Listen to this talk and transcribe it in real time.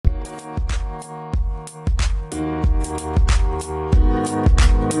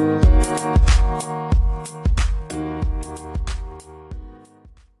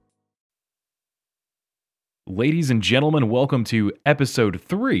Ladies and gentlemen, welcome to episode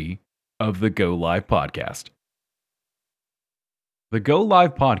 3 of the Go Live podcast. The Go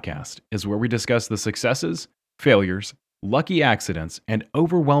Live podcast is where we discuss the successes, failures, lucky accidents, and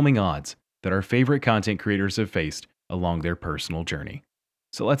overwhelming odds that our favorite content creators have faced along their personal journey.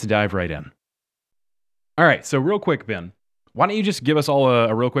 So let's dive right in. All right, so real quick, Ben, why don't you just give us all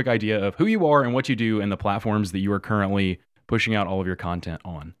a real quick idea of who you are and what you do and the platforms that you are currently pushing out all of your content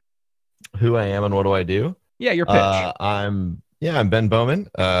on? Who I am and what do I do? Yeah, your pitch. I'm Ben Bowman,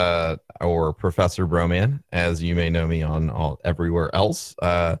 or ProfessorBroman, as you may know me on everywhere else.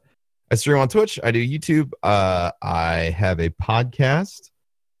 I stream on Twitch. I do YouTube. I have a podcast,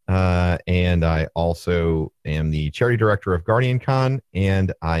 and I also am the charity director of GuardianCon,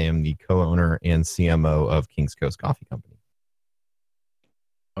 and I am the co-owner and CMO of King's Coast Coffee Company.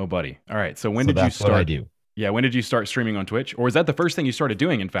 Oh, buddy. All right. So when did you start? What I do. Yeah, when did you start streaming on Twitch? Or was that the first thing you started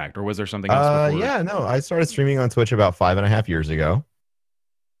doing, in fact? Or was there something else before? Yeah, no, I started streaming on Twitch about 5.5 years ago.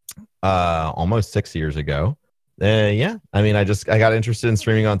 Almost 6 years ago. I got interested in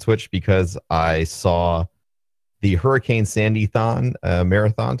streaming on Twitch because I saw the Hurricane Sandy-thon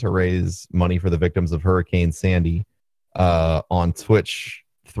marathon to raise money for the victims of Hurricane Sandy on Twitch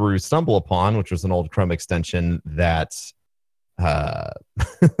through StumbleUpon, which was an old Chrome extension that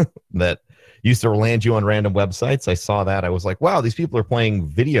that used to land you on random websites. I saw that. I was like, wow, these people are playing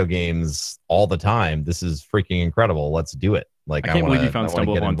video games all the time. This is freaking incredible. Let's do it. Like, I can't believe you found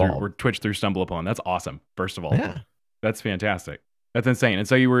StumbleUpon or Twitch through StumbleUpon. That's awesome. First of all, yeah, that's fantastic. That's insane. And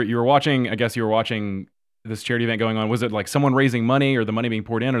so you were watching. I guess you were watching this charity event going on. Was it like someone raising money, or the money being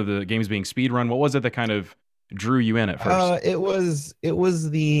poured in, or the games being speed run? What was it that kind of drew you in at first? It was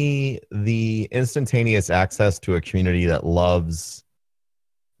the instantaneous access to a community that loves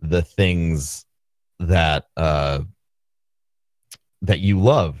the things that that you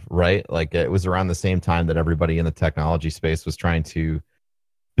love, right? Like, it was around the same time that everybody in the technology space was trying to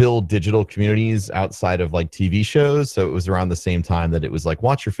build digital communities outside of like TV shows. So it was around the same time that it was like,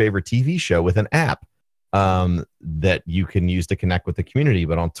 watch your favorite TV show with an app that you can use to connect with the community.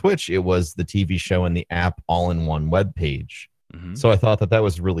 But on Twitch, it was the TV show and the app all in one web page. Mm-hmm. So I thought that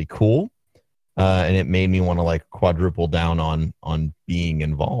was really cool. And it made me want to like quadruple down on being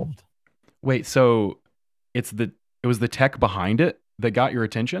involved. Wait, so it was the tech behind it that got your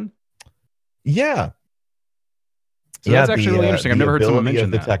attention? Yeah. So that's actually really interesting. I've never heard someone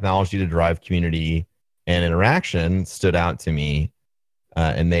mention the technology to drive community and interaction stood out to me,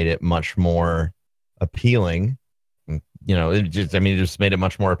 and made it much more appealing. You know, it just made it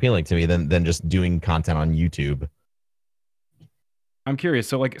much more appealing to me than just doing content on YouTube. I'm curious.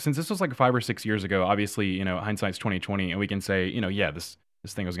 So, like, since this was like 5 or 6 years ago, obviously, you know, hindsight's 2020, and we can say, you know, yeah, this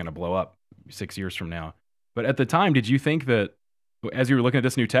thing was going to blow up 6 years from now. But at the time, did you think that, as you were looking at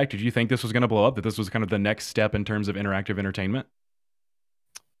this new tech, did you think this was going to blow up? That this was kind of the next step in terms of interactive entertainment?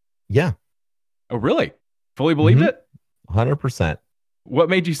 Yeah. Oh, really? Fully believed it? 100%. What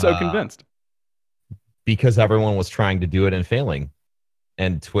made you so convinced? Because everyone was trying to do it and failing,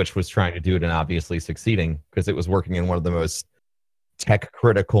 and Twitch was trying to do it and obviously succeeding because it was working in one of the most tech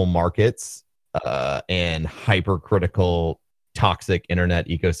critical markets and hypercritical toxic internet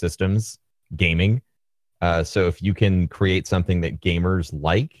ecosystems, gaming. So if you can create something that gamers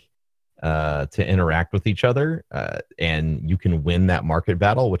like to interact with each other, and you can win that market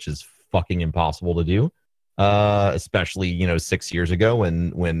battle, which is fucking impossible to do, especially, you know, 6 years ago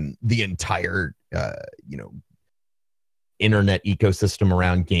when the entire internet ecosystem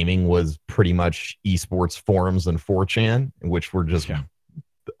around gaming was pretty much esports forums and 4chan, which were just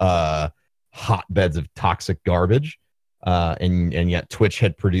hotbeds of toxic garbage. And yet Twitch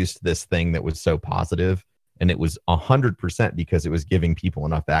had produced this thing that was so positive, and it was 100% because it was giving people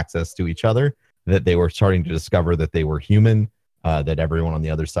enough access to each other that they were starting to discover that they were human, that everyone on the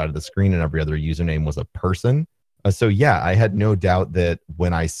other side of the screen and every other username was a person. So yeah, I had no doubt that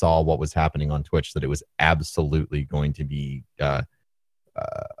when I saw what was happening on Twitch, that it was absolutely going to be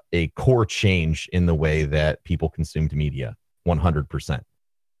a core change in the way that people consumed media, 100%.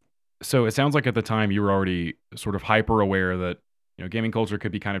 So it sounds like at the time you were already sort of hyper aware that, you know, gaming culture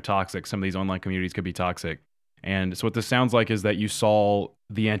could be kind of toxic. Some of these online communities could be toxic. And so what this sounds like is that you saw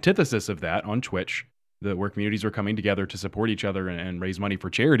the antithesis of that on Twitch, where communities are coming together to support each other and raise money for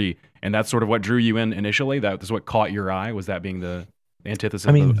charity. And that's sort of what drew you in initially. That was what caught your eye, was that being the antithesis?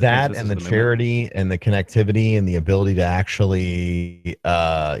 I mean, that and the charity and the connectivity and the ability to actually,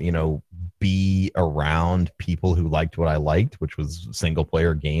 be around people who liked what I liked, which was single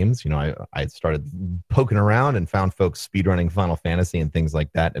player games. You know, I started poking around and found folks speedrunning Final Fantasy and things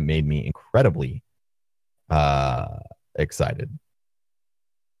like that. It made me incredibly excited.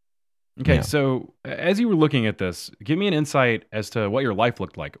 Okay, Yeah. so as you were looking at this, give me an insight as to what your life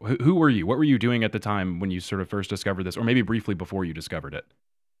looked like. Who were you? What were you doing at the time when you sort of first discovered this, or maybe briefly before you discovered it?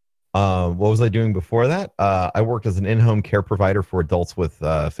 What was I doing before that? I worked as an in-home care provider for adults with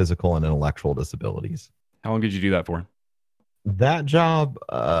physical and intellectual disabilities. How long did you do that for? That job,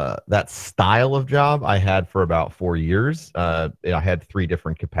 that style of job, I had for about 4 years. I had three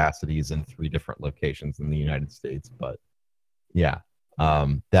different capacities in three different locations in the United States. But yeah,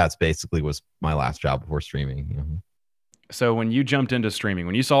 that's basically was my last job before streaming. Mhm. So when you jumped into streaming,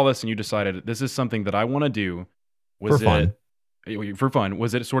 when you saw this and you decided this is something that I want to do, For was fun. it for fun?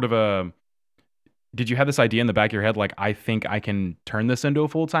 Was it sort of a did you have this idea in the back of your head like I think I can turn this into a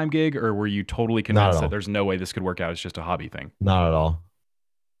full-time gig, or were you totally Not at convinced that all. there's no way this could work out, it's just a hobby thing? Not at all.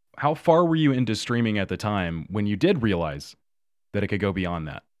 How far were you into streaming at the time when you did realize that it could go beyond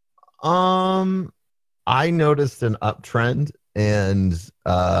that? Um, I noticed an uptrend and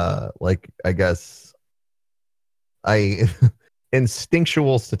like I guess I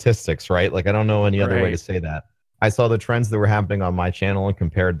instinctual statistics, right? Like I don't know any other way to Right. say that. I saw the trends that were happening on my channel and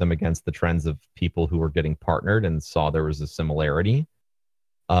compared them against the trends of people who were getting partnered and saw there was a similarity.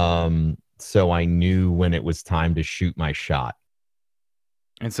 So I knew when it was time to shoot my shot.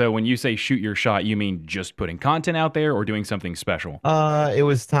 And so when you say shoot your shot, you mean just putting content out there or doing something special? It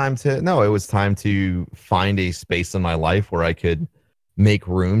was time to no, it was time to find a space in my life where I could make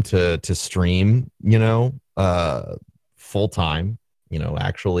room to stream, full time,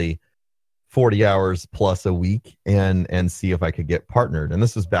 actually 40 hours plus a week and see if I could get partnered. And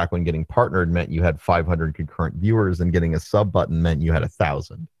this was back when getting partnered meant you had 500 concurrent viewers and getting a sub button meant you had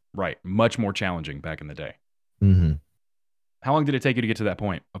 1,000. Right. Much more challenging back in the day. Mm-hmm. How long did it take you to get to that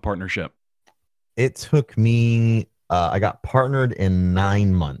point, a partnership? It took me, I got partnered in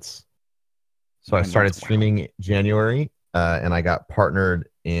 9 months. So I 9 months. started streaming January and I got partnered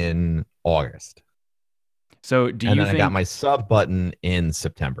in August. So do And you then I got my sub button in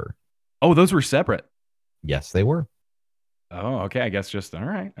September. Oh, those were separate. Yes, they were. Oh, okay. I guess just all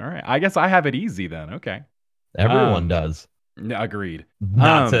right. All right. I guess I have it easy then. Okay. Everyone does. Agreed.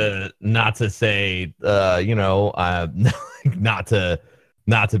 Not to say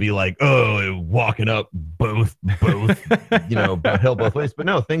not to be like, oh, walking up both hill both ways. But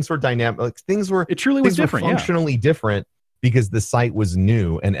no, things were dynamic. Like, It truly was different. Functionally different because the site was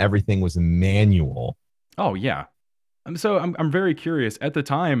new and everything was manual. Oh yeah. So I'm very curious. At the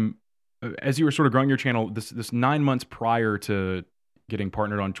time, as you were sort of growing your channel, this 9 months prior to getting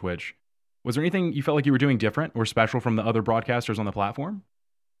partnered on Twitch, was there anything you felt like you were doing different or special from the other broadcasters on the platform?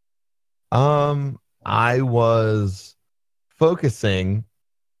 I was focusing.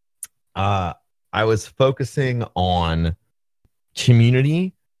 I was focusing on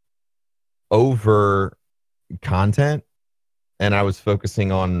community over content, and I was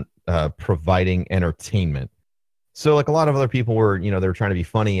focusing on providing entertainment. So like a lot of other people were, they're trying to be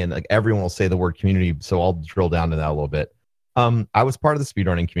funny and like everyone will say the word community. So I'll drill down to that a little bit. I was part of the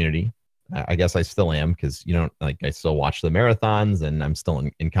speedrunning community. I guess I still am because, I still watch the marathons and I'm still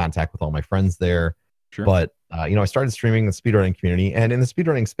in contact with all my friends there. Sure. But, I started streaming the speedrunning community, and in the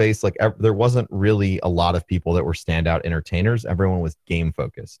speedrunning space, like there wasn't really a lot of people that were standout entertainers. Everyone was game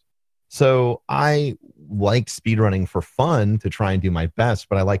focused. So I liked speedrunning for fun to try and do my best,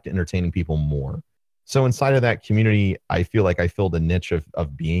 but I liked entertaining people more. So inside of that community, I feel like I filled a niche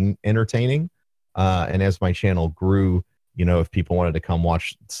of being entertaining. And as my channel grew, if people wanted to come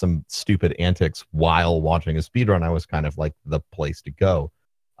watch some stupid antics while watching a speedrun, I was kind of like the place to go.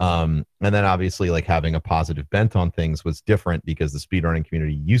 And then obviously like having a positive bent on things was different because the speedrunning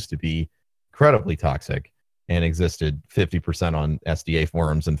community used to be incredibly toxic and existed 50% on SDA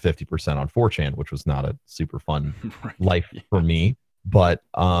forums and 50% on 4chan, which was not a super fun life for me. But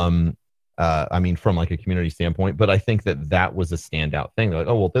from like a community standpoint, but I think that was a standout thing. Like,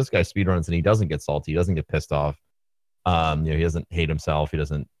 oh, well, this guy speedruns and he doesn't get salty. He doesn't get pissed off. He doesn't hate himself. He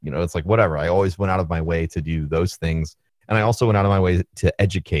doesn't, it's like, whatever. I always went out of my way to do those things. And I also went out of my way to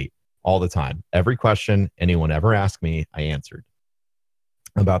educate all the time. Every question anyone ever asked me, I answered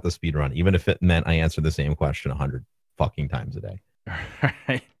about the speedrun, even if it meant I answered the same question 100 fucking times a day.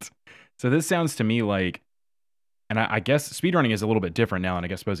 Right. So this sounds to me like, and I guess speedrunning is a little bit different now, and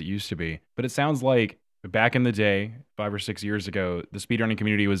I suppose it used to be, but it sounds like back in the day, 5 or 6 years ago, the speedrunning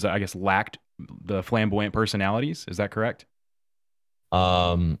community was, I guess, lacked the flamboyant personalities. Is that correct?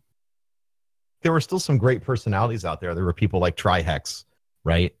 There were still some great personalities out there. There were people like Trihex,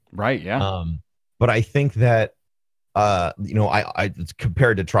 right? Right, yeah. But I think that, I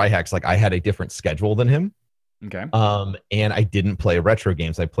compared to Trihex, like I had a different schedule than him. Okay. And I didn't play retro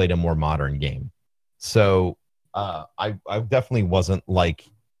games. I played a more modern game. So I definitely wasn't like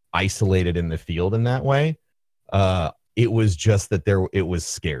isolated in the field in that way. It was just that it was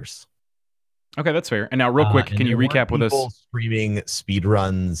scarce. Okay, that's fair. And now, real quick, And can you there weren't recap with us? people streaming speed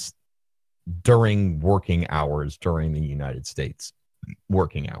runs during working hours during the United States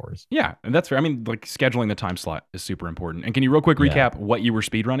working hours. Yeah, and that's fair. I mean, like scheduling the time slot is super important. And can you real quick Yeah. recap what you were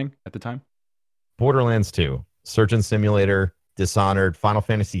speedrunning at the time? Borderlands 2, Surgeon Simulator, Dishonored, Final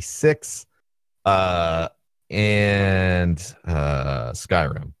Fantasy 6, and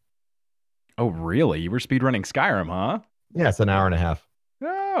Skyrim. Oh, really? You were speedrunning Skyrim, huh? Yeah, it's an hour and a half.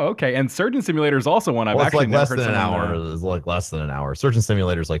 Oh, okay. And Surgeon Simulator is also one I've Well, it's actually like never less heard than an someone, hour. It's like less than an hour. Surgeon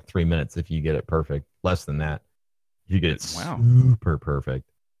Simulator is like 3 minutes if you get it perfect. Less than that, if you get it super perfect.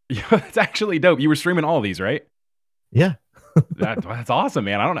 Yeah, that's actually dope. You were streaming all of these, right? Yeah. That's awesome,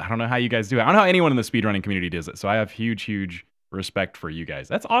 man. I don't know how you guys do it. I don't know how anyone in the speedrunning community does it. So I have huge respect for you guys.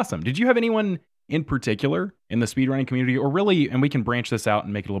 That's awesome. Did you have anyone in particular in the speedrunning community, or really, and we can branch this out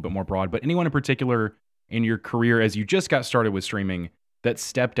and make it a little bit more broad, but anyone in particular in your career as you just got started with streaming that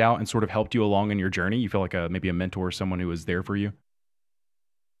stepped out and sort of helped you along in your journey? You feel like maybe a mentor, someone who was there for you?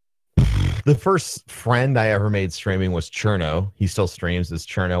 The first friend I ever made streaming was Cherno. He still streams as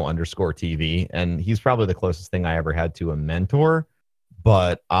Cherno_TV, and he's probably the closest thing I ever had to a mentor,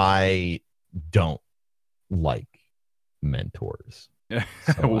 but I don't like mentors.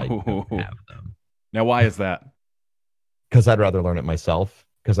 So I don't have them. Now, why is that? Because I'd rather learn it myself,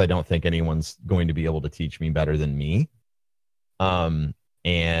 because I don't think anyone's going to be able to teach me better than me. And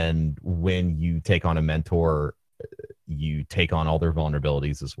when you take on a mentor, you take on all their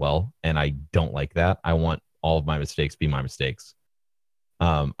vulnerabilities as well. And I don't like that. I want all of my mistakes be my mistakes.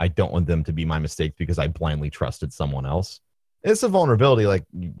 I don't want them to be my mistakes because I blindly trusted someone else. It's a vulnerability. Like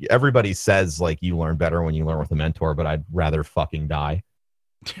everybody says, like you learn better when you learn with a mentor, but I'd rather fucking die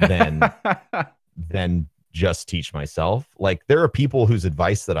than just teach myself. Like there are people whose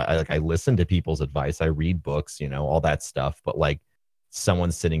advice that I listen to people's advice. I read books, all that stuff, but like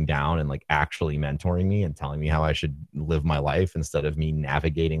someone sitting down and like actually mentoring me and telling me how I should live my life instead of me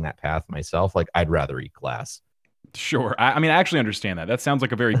navigating that path myself, like I'd rather eat glass. Sure. I mean, I actually understand that. That sounds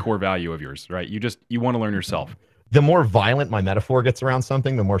like a very core value of yours, right? You want to learn yourself. The more violent my metaphor gets around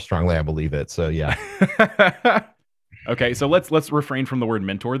something, the more strongly I believe it. So yeah. Okay, so let's refrain from the word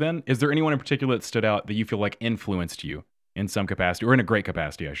mentor then. Is there anyone in particular that stood out that you feel like influenced you in some capacity, or in a great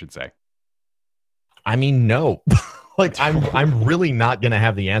capacity, I should say? I mean, no. Like I'm really not gonna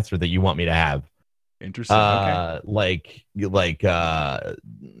have the answer that you want me to have. Interesting. Okay.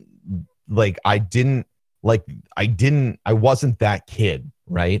 I wasn't that kid,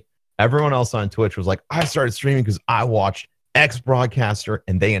 right? Everyone else on Twitch was like, I started streaming because I watched X broadcaster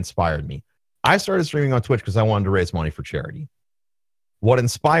and they inspired me. I started streaming on Twitch because I wanted to raise money for charity. What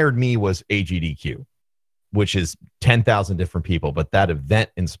inspired me was AGDQ, which is 10,000 different people, but that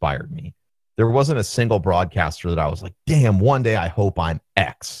event inspired me. There wasn't a single broadcaster that I was like, damn, one day I hope I'm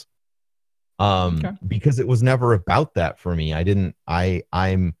X. Because it was never about that for me. I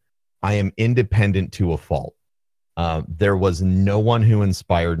am independent to a fault. There was no one who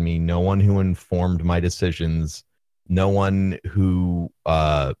inspired me, no one who informed my decisions, no one who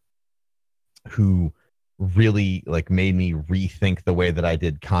really like made me rethink the way that I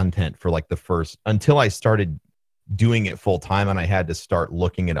did content for like until I started doing it full time and I had to start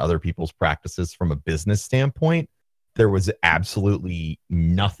looking at other people's practices from a business standpoint. There was absolutely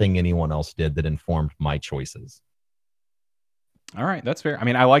nothing anyone else did that informed my choices. All right, that's fair. I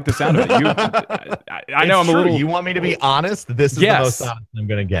mean, I like the sound of it. I know I'm a little. You want me to be honest? This is the most honest I'm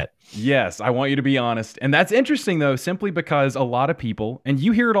going to get. Yes, I want you to be honest. And that's interesting, though, simply because a lot of people, and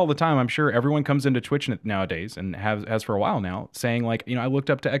you hear it all the time, I'm sure everyone comes into Twitch nowadays and has for a while now, saying like, I looked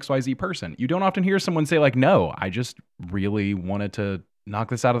up to XYZ person. You don't often hear someone say like, no, I just really wanted to knock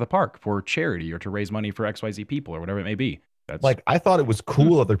this out of the park for charity or to raise money for XYZ people or whatever it may be. That's like, I thought it was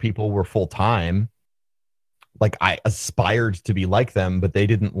cool other people were full time. Like I aspired to be like them, but they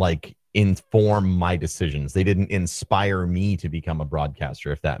didn't like inform my decisions. They didn't inspire me to become a broadcaster,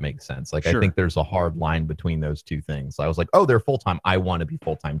 if that makes sense. Like, sure. I think there's a hard line between those two things. I was like, oh, they're full-time. I want to be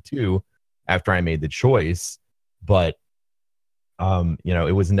full-time too after I made the choice. But,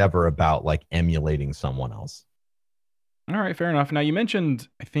 it was never about like emulating someone else. All right, fair enough. Now you mentioned,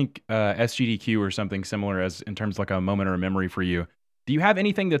 I think SGDQ or something similar as in terms of like a moment or a memory for you. Do you have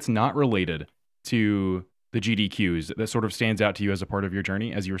anything that's not related to the GDQs that sort of stands out to you as a part of your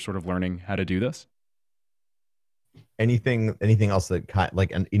journey as you were sort of learning how to do this? Anything else that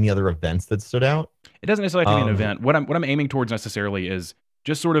like any other events that stood out? It doesn't necessarily have to be an event. What I'm aiming towards necessarily is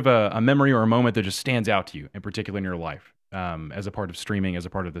just sort of a memory or a moment that just stands out to you in particular in your life as a part of streaming, as a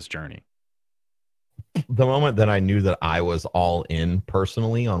part of this journey. The moment that I knew that I was all in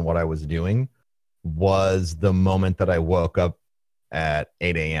personally on what I was doing was the moment that I woke up at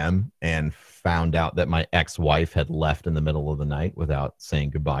 8 a.m. and found out that my ex-wife had left in the middle of the night without saying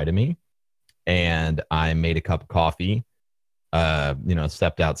goodbye to me. And I made a cup of coffee,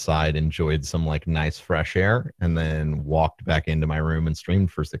 stepped outside, enjoyed some like nice fresh air, and then walked back into my room and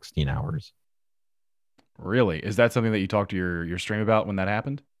streamed for 16 hours. Really? Is that something that you talked to your stream about when that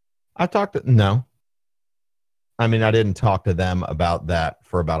happened? No. I mean, I didn't talk to them about that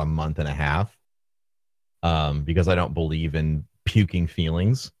for about a month and a half, because I don't believe in puking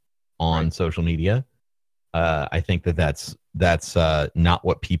feelings on social media. I think that's not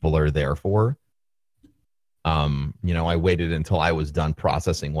what people are there for. I waited until I was done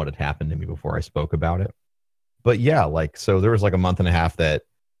processing what had happened to me before I spoke about it. But yeah, so there was like a month and a half that,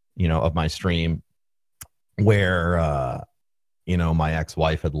 of my stream where, my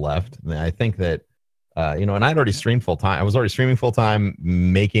ex-wife had left. And I think that, and I'd already streamed full time. I was already streaming full time,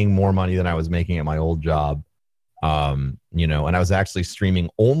 making more money than I was making at my old job. And I was actually streaming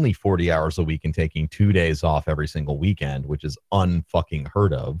only 40 hours a week and taking 2 days off every single weekend, which is unfucking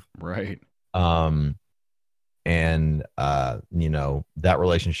heard of. Right. That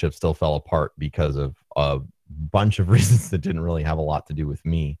relationship still fell apart because of a bunch of reasons that didn't really have a lot to do with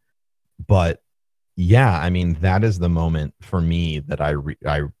me. But yeah, I mean, that is the moment for me that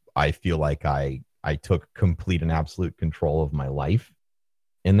I feel like I took complete and absolute control of my life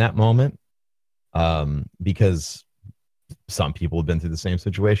in that moment. Because some people have been through the same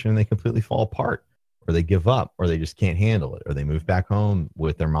situation and they completely fall apart, or they give up, or they just can't handle it, or they move back home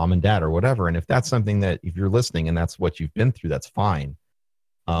with their mom and dad or whatever. And if that's something that, if you're listening and that's what you've been through, that's fine.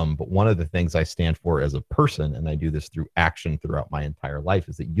 But one of the things I stand for as a person, and I do this through action throughout my entire life,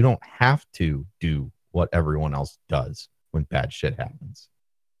 is that you don't have to do what everyone else does when bad shit happens.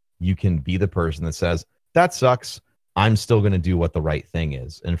 You can be the person that says, that sucks, I'm still going to do what the right thing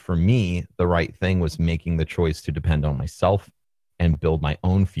is. And for me, the right thing was making the choice to depend on myself and build my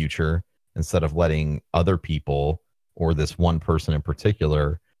own future instead of letting other people, or this one person in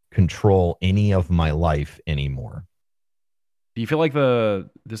particular, control any of my life anymore. Do you feel like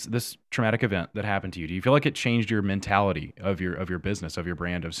this traumatic event that happened to you, do you feel like it changed your mentality of your business, of your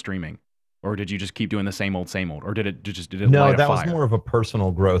brand, of streaming? Or did you just keep doing the same old, or did it No, light a that fire? was more of a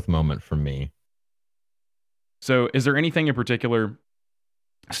personal growth moment for me. So is there anything in particular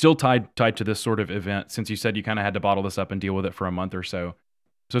still tied to this sort of event, since you said you kind of had to bottle this up and deal with it for a month or so?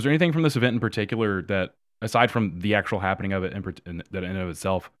 So is there anything from this event in particular that, aside from the actual happening of it in and of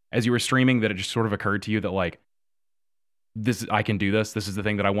itself, as you were streaming, that it just sort of occurred to you that like, I can do this. This is the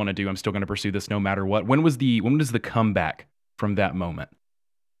thing that I want to do. I'm still going to pursue this no matter what. When was the comeback from that moment?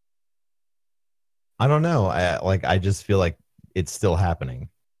 I don't know. I just feel like it's still happening.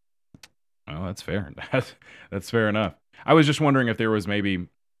 Oh, that's fair. That's fair enough. I was just wondering if there was maybe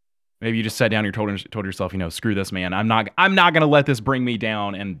you just sat down and told yourself, screw this, man. I'm not going to let this bring me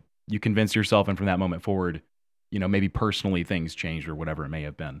down. And you convinced yourself, and from that moment forward, maybe personally things changed or whatever it may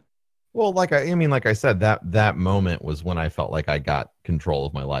have been. Well, like I said, that moment was when I felt like I got control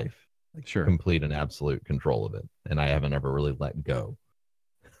of my life. Like, sure. Complete and absolute control of it. And I haven't ever really let go.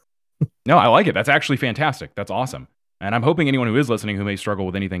 No, I like it. That's actually fantastic. That's awesome. And I'm hoping anyone who is listening who may struggle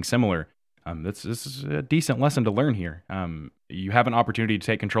with anything similar, this is a decent lesson to learn here. You have an opportunity to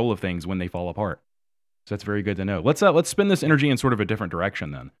take control of things when they fall apart. So that's very good to know. Let's spin this energy in sort of a different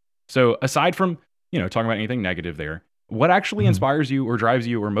direction then. So aside from, talking about anything negative there, what actually inspires you or drives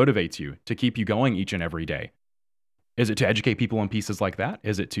you or motivates you to keep you going each and every day? Is it to educate people on pieces like that?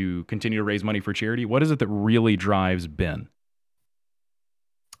 Is it to continue to raise money for charity? What is it that really drives Ben?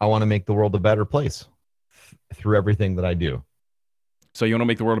 I want to make the world a better place through everything that I do. So you want to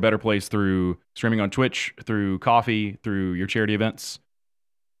make the world a better place through streaming on Twitch, through coffee, through your charity events?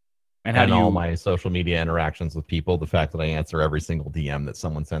 And all my social media interactions with people, the fact that I answer every single DM that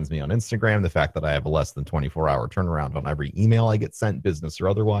someone sends me on Instagram, the fact that I have a less than 24-hour turnaround on every email I get sent, business or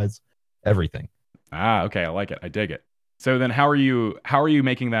otherwise, everything. Okay, I like it. I dig it. So then how are you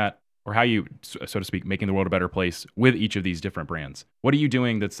making that, or how you, so to speak, making the world a better place with each of these different brands? What are you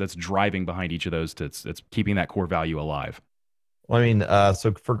doing that's driving behind each of those that's keeping that core value alive? Well, I mean,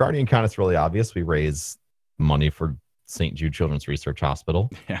 so for Guardian Con, it's really obvious. We raise money for St. Jude Children's Research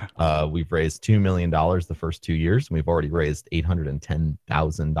Hospital. Yeah. We've raised $2 million the first 2 years. And we've already raised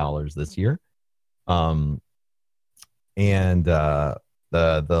 $810,000 this year. The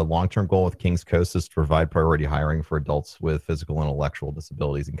long-term goal with King's Coast is to provide priority hiring for adults with physical and intellectual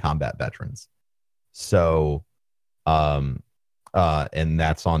disabilities and combat veterans. So, and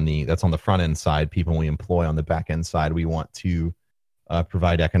that's on the front end side. People we employ on the back end side, we want to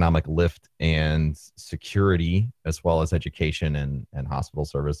provide economic lift and security, as well as education and hospital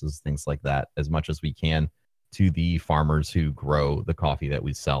services, things like that, as much as we can to the farmers who grow the coffee that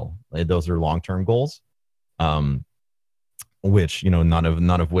we sell. Those are long-term goals, which,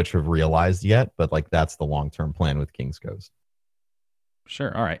 none of which have realized yet, but like that's the long-term plan with King's Coast.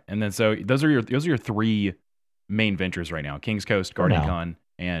 Sure. All right. And then so those are your three main ventures right now: King's Coast, Guardian Con,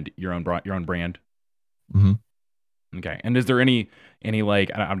 and your own brand. Mm-hmm. Okay. And is there any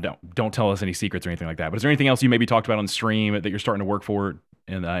like, don't tell us any secrets or anything like that, but is there anything else you maybe talked about on stream that you're starting to work for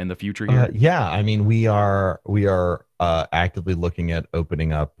in the future here? Yeah, I mean, we are actively looking at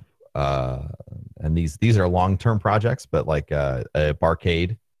opening up, and these are long-term projects, but like a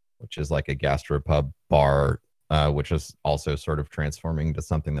barcade, which is like a gastropub bar, which is also sort of transforming to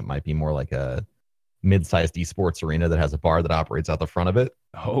something that might be more like a mid-sized esports arena that has a bar that operates out the front of it.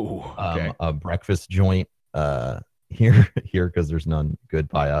 Oh, okay. A breakfast joint here because there's none good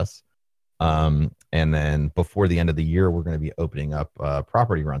by us. And then before the end of the year, we're going to be opening up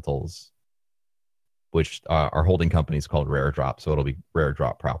property rentals, which our holding company is called Rare Drop. So it'll be Rare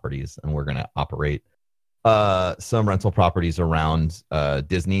Drop Properties, and we're going to operate some rental properties around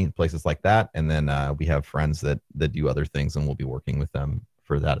Disney, places like that. And then we have friends that do other things, and we'll be working with them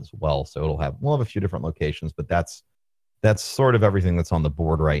for that as well. So we'll have a few different locations, but that's sort of everything that's on the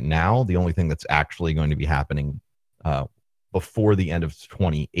board right now. The only thing that's actually going to be happening before the end of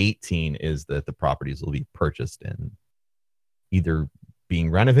 2018 is that the properties will be purchased and either being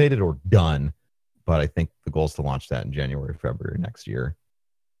renovated or done. But I think the goal is to launch that in January, February next year.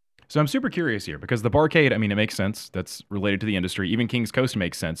 So I'm super curious here because the barcade, I mean, it makes sense. That's related to the industry. Even King's Coast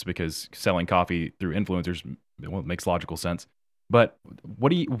makes sense because selling coffee through influencers, well, it makes logical sense. But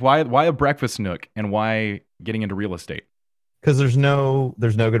why a breakfast nook and why getting into real estate? Because there's no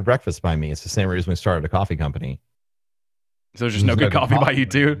good breakfast by me. It's the same reason we started a coffee company. So there's just no good coffee by you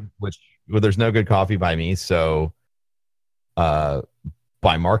too? There's no good coffee by me. So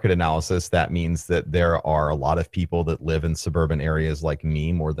by market analysis, that means that there are a lot of people that live in suburban areas like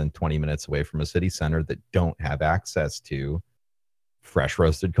me, more than 20 minutes away from a city center, that don't have access to fresh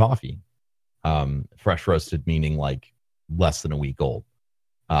roasted coffee. Fresh roasted meaning like less than a week old.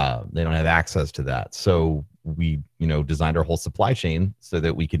 They don't have access to that. So we, designed our whole supply chain so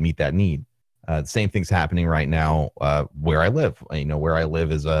that we could meet that need. The same thing's happening right now where I live. Where I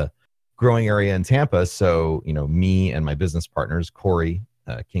live is a growing area in Tampa. So, me and my business partners, Corey,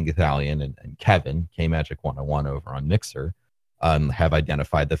 King Italian, and Kevin, K Magic 101 over on Mixer, have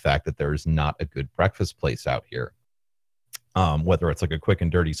identified the fact that there's not a good breakfast place out here. Whether it's like a quick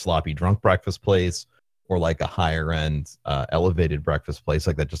and dirty, sloppy, drunk breakfast place or like a higher end, elevated breakfast place,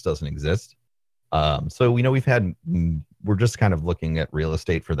 like that just doesn't exist. So, we're just kind of looking at real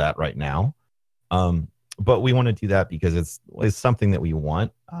estate for that right now. But we want to do that because it's something that we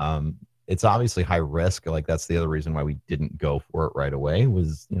want. It's obviously high risk. Like that's the other reason why we didn't go for it right away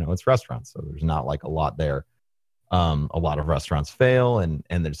was, it's restaurants. So there's not like a lot there. A lot of restaurants fail and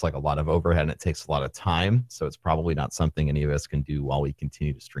there's like a lot of overhead and it takes a lot of time. So it's probably not something any of us can do while we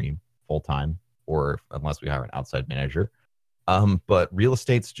continue to stream full time or unless we hire an outside manager. But real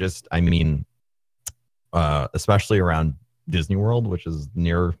estate's just, especially around Disney World, which is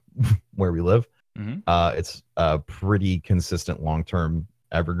near where we live. Mm-hmm. It's a pretty consistent long-term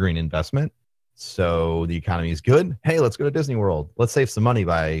evergreen investment. So the economy is good. Hey, let's go to Disney World. Let's save some money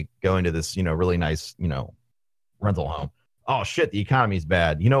by going to this, really nice, rental home. Oh shit, the economy's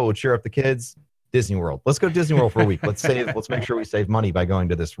bad. What would cheer up the kids? Disney World. Let's go to Disney World for a week. Let's make sure we save money by going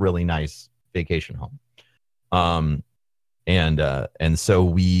to this really nice vacation home. And so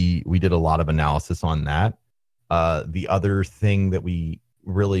we did a lot of analysis on that. The other thing that we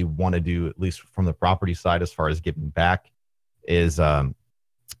really want to do, at least from the property side, as far as giving back, is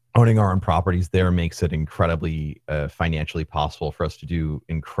owning our own properties there makes it incredibly financially possible for us to do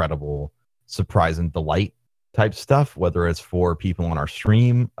incredible surprise and delight type stuff, whether it's for people on our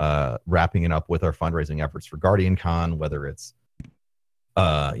stream, wrapping it up with our fundraising efforts for Guardian Con, whether it's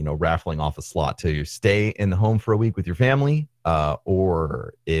raffling off a slot to stay in the home for a week with your family,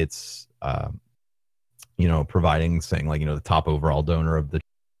 or it's providing, saying like, the top overall donor of the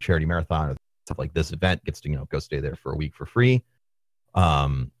charity marathon or stuff like this event gets to, go stay there for a week for free.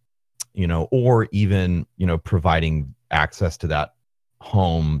 Or even, providing access to that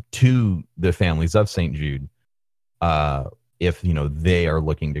home to the families of St. Jude, if, they are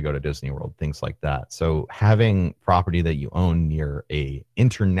looking to go to Disney World, things like that. So having property that you own near a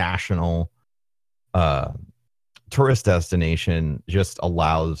international, tourist destination just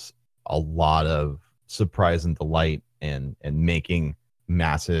allows a lot of surprise and delight and making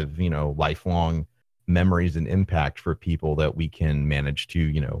massive, lifelong memories and impact for people that we can manage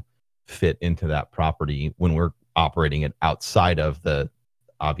to, fit into that property when we're operating it outside of the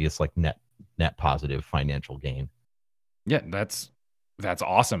obvious like net positive financial gain. Yeah, that's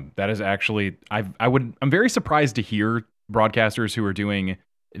awesome. That is actually I'm very surprised to hear broadcasters who are doing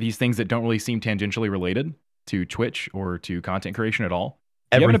these things that don't really seem tangentially related to Twitch or to content creation at all.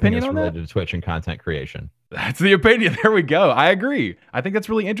 Do you have an Everything opinion is on related that? to Twitch and content creation. That's the opinion. There we go. I agree. I think that's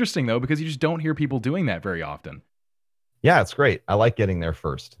really interesting though, because you just don't hear people doing that very often. Yeah, it's great. I like getting there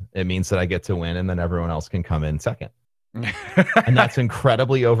first. It means that I get to win and then everyone else can come in second. And that's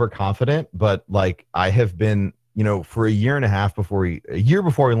incredibly overconfident, but like I have been, for a year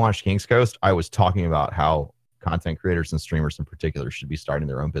before we launched King's Coast, I was talking about how content creators and streamers in particular should be starting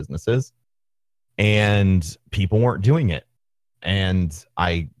their own businesses, and people weren't doing it. And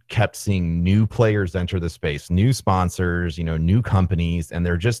I kept seeing new players enter the space, new sponsors, new companies, and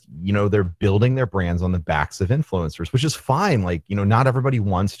they're just, they're building their brands on the backs of influencers, which is fine. Like, not everybody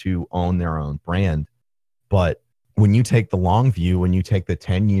wants to own their own brand, but when you take the long view, when you take the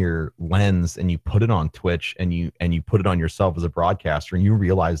 10-year lens and you put it on Twitch and you put it on yourself as a broadcaster and you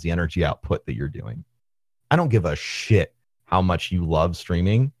realize the energy output that you're doing. I don't give a shit how much you love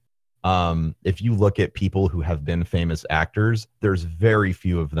streaming. If you look at people who have been famous actors, there's very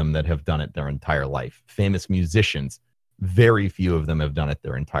few of them that have done it their entire life. Famous musicians, very few of them have done it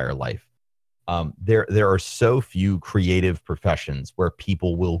their entire life. There are so few creative professions where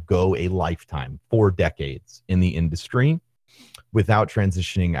people will go a lifetime, 4 decades in the industry without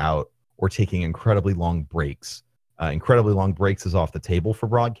transitioning out or taking incredibly long breaks. Incredibly long breaks is off the table for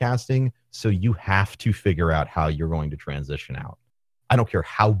broadcasting. So you have to figure out how you're going to transition out. I don't care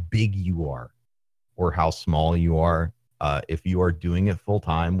how big you are or how small you are. If you are doing it full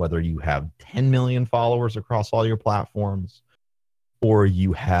time, whether you have 10 million followers across all your platforms, or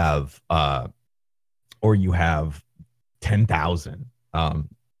you have 10,000,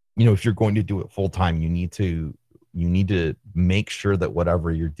 if you're going to do it full time, you need to make sure that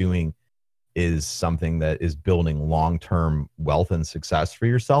whatever you're doing is something that is building long-term wealth and success for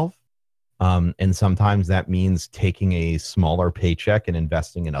yourself. And sometimes that means taking a smaller paycheck and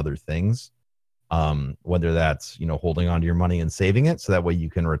investing in other things. Whether that's, holding onto your money and saving it so that way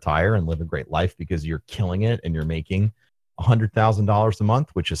you can retire and live a great life because you're killing it and you're making $100,000 a month,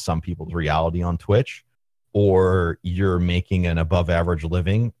 which is some people's reality on Twitch, or you're making an above average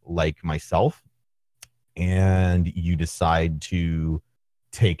living like myself, and you decide to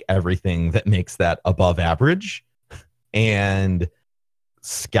take everything that makes that above average and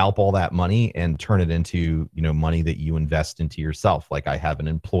scalp all that money and turn it into, money that you invest into yourself. Like I have an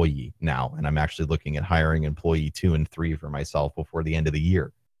employee now, and I'm actually looking at hiring employee 2 and 3 for myself before the end of the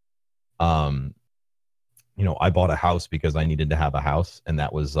year. I bought a house because I needed to have a house, and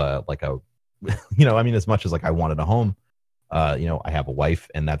that was like a, as much as like I wanted a home, I have a wife,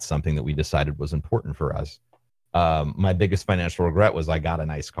 and that's something that we decided was important for us. My biggest financial regret was I got a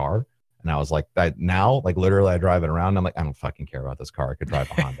nice car, and I was like, literally I drive it around. I'm like, I don't fucking care about this car. I could drive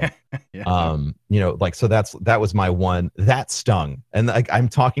a Honda. Yeah. So that was my one that stung. And like, I'm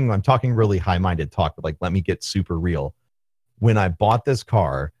talking really high-minded talk, but like, let me get super real. When I bought this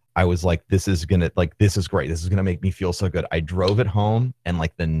car, I was like, this is great. This is going to make me feel so good. I drove it home, and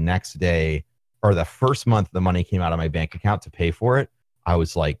like the next day or the first month the money came out of my bank account to pay for it, I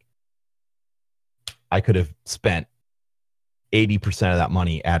was like, I could have spent 80% of that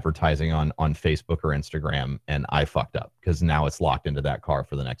money advertising on Facebook or Instagram, and I fucked up because now it's locked into that car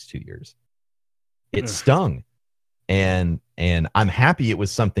for the next 2 years. It stung. And I'm happy it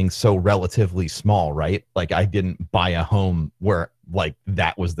was something so relatively small, right? Like I didn't buy a home where like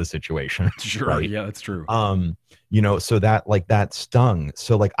that was the situation. Sure. Right? Yeah, that's true. So that stung.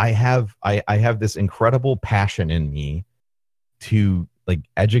 So like I have this incredible passion in me to like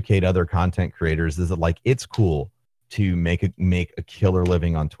educate other content creators. Is that like, it's cool to make a killer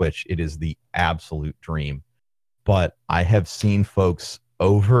living on Twitch. It is the absolute dream. But I have seen folks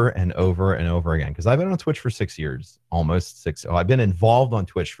over and over and over again, because I've been on Twitch for 6 years, almost 6. I've been involved on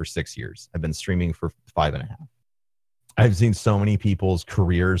Twitch for 6 years. I've been streaming for 5.5. I've seen so many people's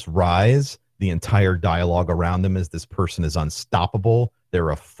careers rise. The entire dialogue around them is this person is unstoppable.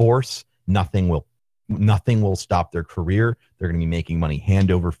 They're a force. Nothing will stop their career. They're going to be making money hand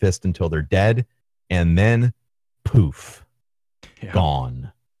over fist until they're dead. And then poof,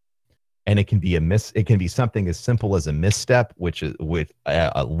 gone. And it can be something as simple as a misstep, which is with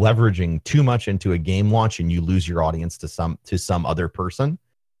leveraging too much into a game launch, and you lose your audience to some other person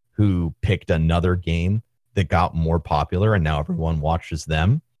who picked another game that got more popular, and now everyone watches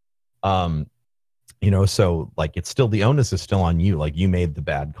them. So like it's still, the onus is still on you. Like you made the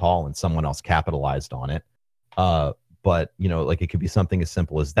bad call and someone else capitalized on it. But like it could be something as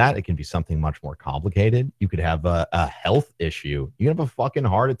simple as that. It can be something much more complicated. You could have a health issue. You can have a fucking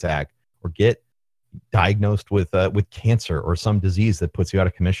heart attack or get diagnosed with cancer or some disease that puts you out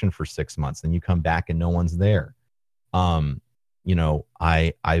of commission for 6 months. Then you come back and no one's there. I've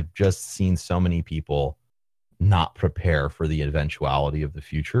just seen so many people not prepare for the eventuality of the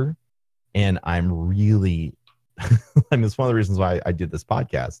future. And I'm really, I mean, it's one of the reasons why I did this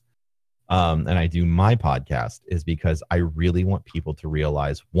podcast. And I do my podcast is because I really want people to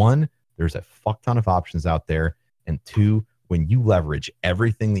realize, one, there's a fuck ton of options out there. And two, when you leverage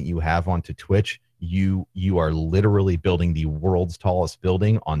everything that you have onto Twitch, you are literally building the world's tallest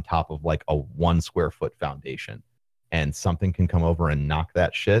building on top of like a 1 square foot foundation. And something can come over and knock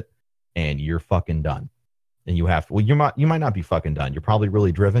that shit and you're fucking done. And you have, well, you might not be fucking done. You're probably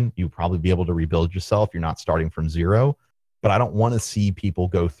really driven. You probably be able to rebuild yourself. You're not starting from zero. But I don't want to see people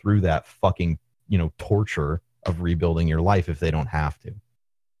go through that fucking, torture of rebuilding your life if they don't have to.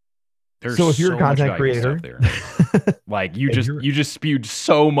 There's so if you're a content creator, there. Like you just spewed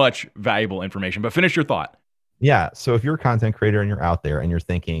so much valuable information, but finish your thought. Yeah. So if you're a content creator and you're out there and you're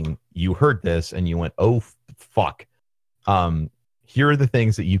thinking, you heard this and you went, oh, fuck. Here are the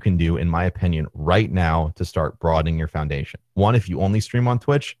things that you can do, in my opinion, right now to start broadening your foundation. One, if you only stream on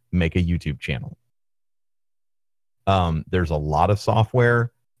Twitch, make a YouTube channel. There's a lot of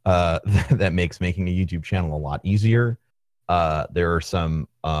software that makes making a YouTube channel a lot easier. There are some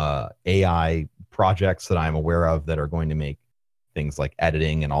AI projects that I'm aware of that are going to make things like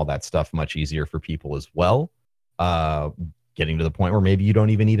editing and all that stuff much easier for people as well. Getting to the point where maybe you don't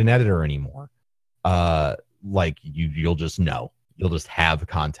even need an editor anymore. Like you'll just know. You'll just have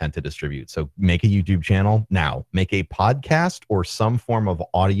content to distribute. So make a YouTube channel now. Make a podcast or some form of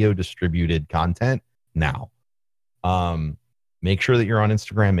audio distributed content now. Make sure that you're on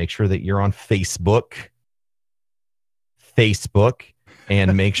Instagram. Make sure that you're on Facebook,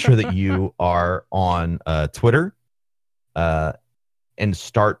 and make sure that you are on Twitter, and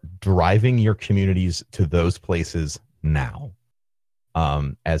start driving your communities to those places now,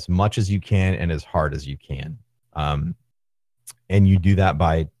 as much as you can and as hard as you can. And you do that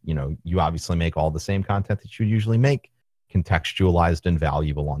by, you obviously make all the same content that you usually make, contextualized and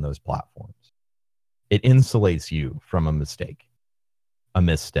valuable on those platforms. It insulates you from a mistake, a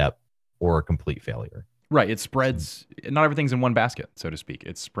misstep, or a complete failure. Right. It spreads. Not everything's in one basket, so to speak.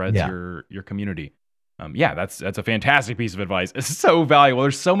 It spreads your community. That's a fantastic piece of advice. It's so valuable.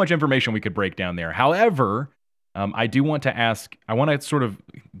 There's so much information we could break down there. However, I do want to ask. I want to sort of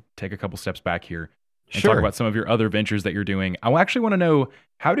take a couple steps back here and talk about some of your other ventures that you're doing. I actually want to know,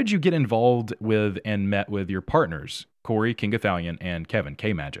 how did you get involved with and met with your partners, Corey, King Gathalion, and Kevin,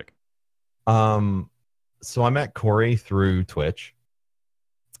 K-Magic? So I met Corey through Twitch.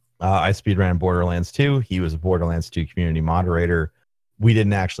 I speedran Borderlands 2. He was a Borderlands 2 community moderator. We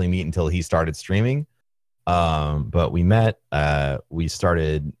didn't actually meet until he started streaming. But we met. We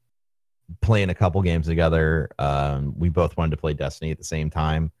started playing a couple games together. We both wanted to play Destiny at the same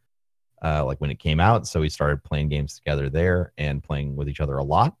time, like when it came out. So we started playing games together there and playing with each other a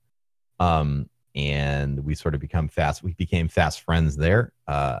lot. And we sort of became fast friends there.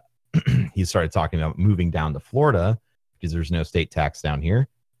 He started talking about moving down to Florida because there's no state tax down here.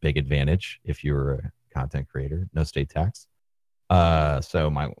 Big advantage if you're a content creator, no state tax. So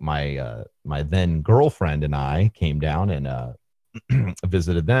my then girlfriend and I came down and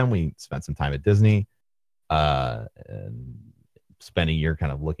visited them. We spent some time at Disney, and spent a year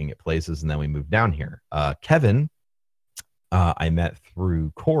kind of looking at places, and then we moved down here. Kevin, I met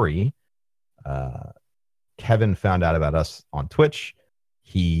through Corey. Kevin found out about us on Twitch.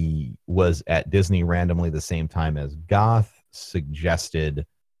 He was at Disney randomly the same time as Goth suggested,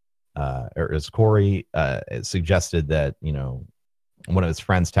 or as Corey suggested that, one of his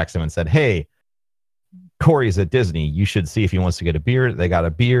friends texted him and said, "Hey, Corey's at Disney. You should see if he wants to get a beer." They got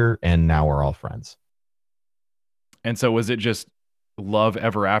a beer, and now we're all friends. And so was it just love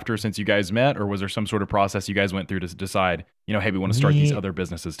ever after since you guys met, or was there some sort of process you guys went through to decide, hey, we want to start these other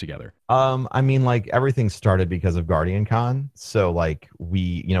businesses together? I mean, like, everything started because of Guardian Con. So like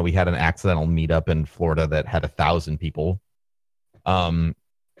we had an accidental meetup in Florida that had 1,000 people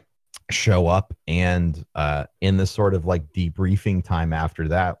show up, and in this sort of like debriefing time after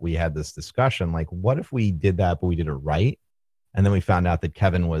that, we had this discussion, like, what if we did that but we did it right? And then we found out that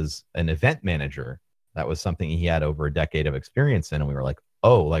Kevin was an event manager. That was something he had over a decade of experience in, and we were like,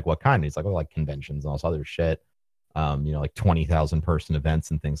 oh, like what kind? And he's like, oh, like conventions and all this other shit, like 20,000 person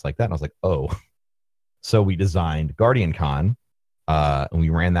events and things like that. And I was like, oh. So we designed Guardian Con, And we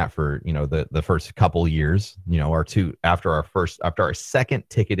ran that for, the first couple years, after our second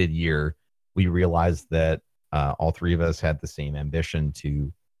ticketed year, we realized that all three of us had the same ambition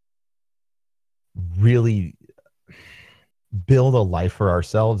to really build a life for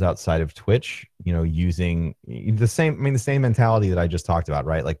ourselves outside of Twitch, using the same mentality that I just talked about,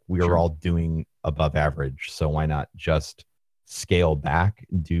 right? Like we were all doing above average. So why not just scale back,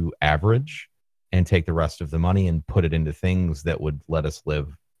 do average, and take the rest of the money and put it into things that would let us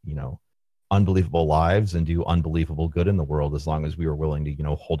live, unbelievable lives and do unbelievable good in the world, as long as we were willing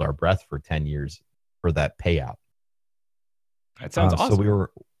to, hold our breath for 10 years for that payout. That sounds awesome. So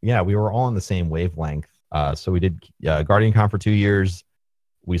we were all on the same wavelength. So we did GuardianCon for 2 years.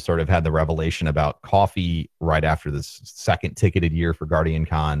 We sort of had the revelation about coffee right after this second ticketed year for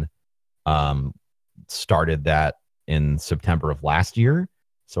GuardianCon. Started that in September of last year.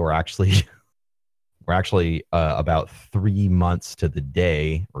 So we're actually about 3 months to the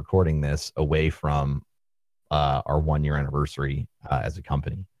day recording this away from our 1 year anniversary as a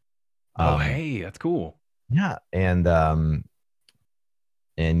company. Hey, that's cool. Yeah, and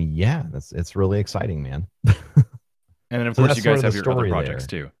yeah, it's really exciting, man. And then of course you guys have your other projects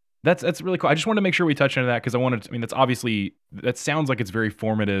too. That's really cool. I just wanted to make sure we touched into that because that sounds like it's very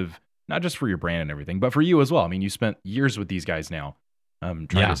formative, not just for your brand and everything, but for you as well. I mean, you spent years with these guys now, trying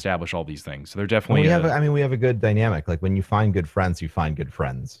to establish all these things. So they're definitely. We have a good dynamic. Like when you find good friends, you find good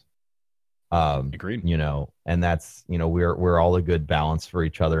friends. Agreed. And that's, we're all a good balance for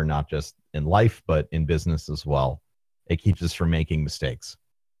each other, not just in life, but in business as well. It keeps us from making mistakes.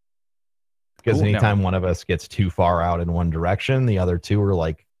 Because anytime one of us gets too far out in one direction, the other two are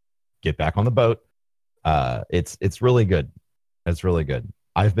like, get back on the boat. It's really good. It's really good.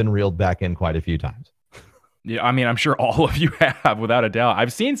 I've been reeled back in quite a few times. Yeah, I mean, I'm sure all of you have, without a doubt.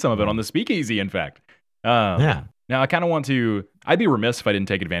 I've seen some of it on the Speakeasy, in fact. Yeah. Now, I kind of I'd be remiss if I didn't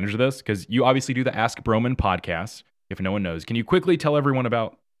take advantage of this, because you obviously do the Ask Broman podcast, if no one knows. Can you quickly tell everyone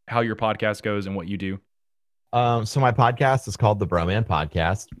about how your podcast goes and what you do? So my podcast is called the Broman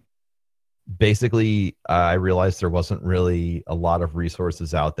Podcast. Basically, I realized there wasn't really a lot of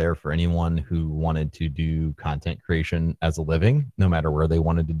resources out there for anyone who wanted to do content creation as a living, no matter where they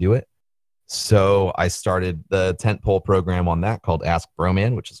wanted to do it. So I started the tentpole program on that called Ask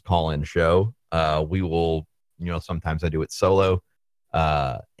Broman, which is a call-in show. We will, sometimes I do it solo,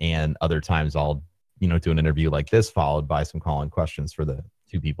 and other times I'll, do an interview like this, followed by some call-in questions for the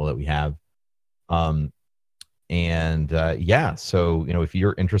two people that we have. So, if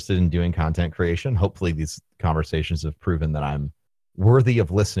you're interested in doing content creation, hopefully these conversations have proven that I'm worthy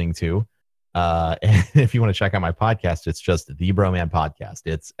of listening to. And if you want to check out my podcast, it's just the Broman Podcast.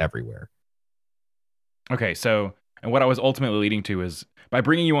 It's everywhere. Okay, so, and what I was ultimately leading to is, by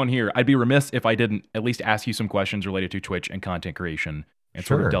bringing you on here, I'd be remiss if I didn't at least ask you some questions related to Twitch and content creation and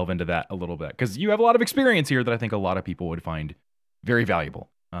sort of delve into that a little bit. Because you have a lot of experience here that I think a lot of people would find very valuable,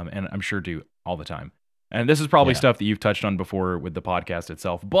 and I'm sure do all the time. And this is probably stuff that you've touched on before with the podcast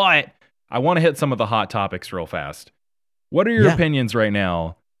itself, but I want to hit some of the hot topics real fast. What are your opinions right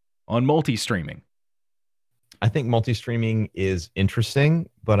now on multi-streaming? I think multi-streaming is interesting,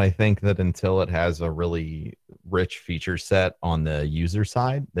 but I think that until it has a really rich feature set on the user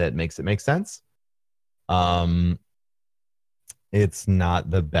side that makes it make sense, it's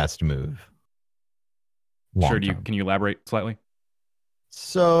not the best move. Sure. Can you elaborate slightly?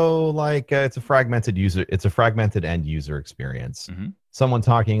 So it's a fragmented end user experience. Mm-hmm. Someone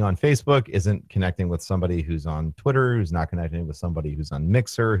talking on Facebook isn't connecting with somebody who's on Twitter, who's not connecting with somebody who's on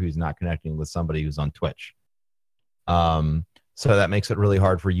Mixer, who's not connecting with somebody who's on Twitch. So that makes it really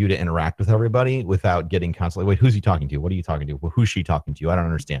hard for you to interact with everybody without getting constantly, wait, who's he talking to? What are you talking to? Well, who's she talking to? I don't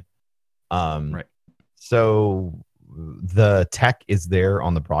understand. Right. So the tech is there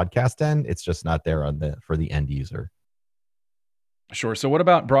on the broadcast end. It's just not there for the end user. Sure. So what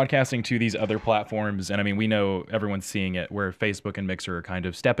about broadcasting to these other platforms? And I mean, we know everyone's seeing it where Facebook and Mixer are kind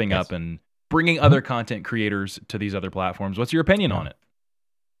of stepping up and bringing other content creators to these other platforms. What's your opinion on it?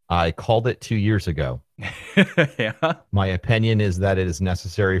 I called it 2 years ago. Yeah. My opinion is that it is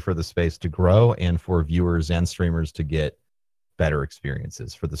necessary for the space to grow and for viewers and streamers to get better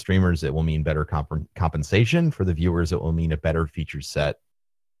experiences. For the streamers, it will mean better compensation. For the viewers, it will mean a better feature set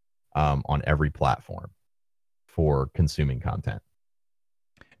on every platform for consuming content.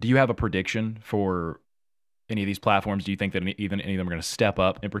 Do you have a prediction for any of these platforms? Do you think that even any of them are going to step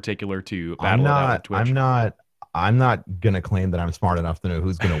up in particular to battle it out with Twitch? I'm not going to claim that I'm smart enough to know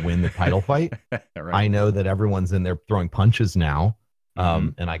who's going to win the title fight. Right. I know that everyone's in there throwing punches now.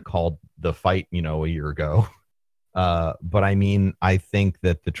 And I called the fight, a year ago. But I mean, I think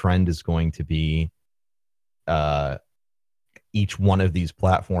that the trend is going to be each one of these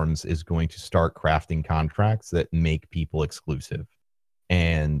platforms is going to start crafting contracts that make people exclusive.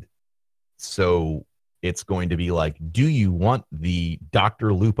 And so it's going to be like, do you want the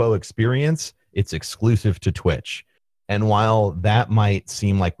Dr. Lupo experience? It's exclusive to Twitch. And while that might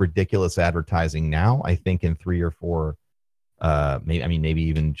seem like ridiculous advertising now, I think in 3 or 4, maybe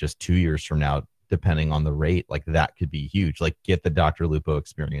even just 2 years from now, depending on the rate, like that could be huge. Like get the Dr. Lupo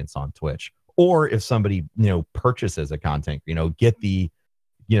experience on Twitch. Or if somebody, purchases a content, get the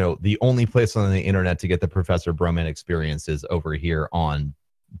only place on the internet to get the ProfessorBroman experience is over here on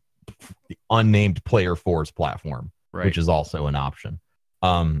the unnamed Player 4's platform, Right. which is also an option.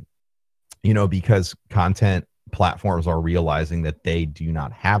 Because content platforms are realizing that they do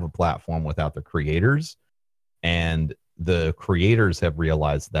not have a platform without the creators, and the creators have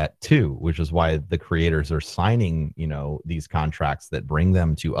realized that too, which is why the creators are signing, these contracts that bring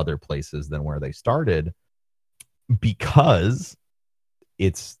them to other places than where they started, because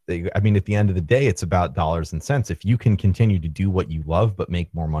at the end of the day, it's about dollars and cents. If you can continue to do what you love but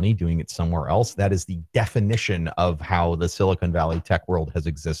make more money doing it somewhere else, that is the definition of how the Silicon Valley tech world has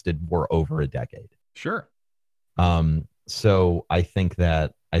existed for over a decade. Sure. So I think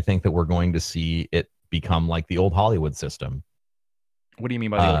that we're going to see it become like the old Hollywood system. What do you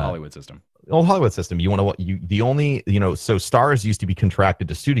mean by the old Hollywood system? The old Hollywood system. So stars used to be contracted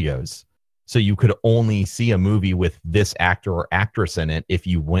to studios. So you could only see a movie with this actor or actress in it if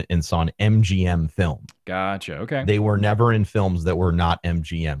you went and saw an MGM film. Gotcha. Okay. They were never in films that were not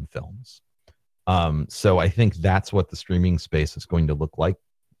MGM films. So I think that's what the streaming space is going to look like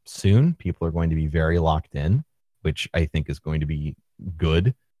soon. People are going to be very locked in, which I think is going to be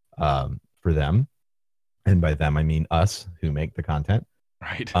good for them. And by them, I mean us who make the content.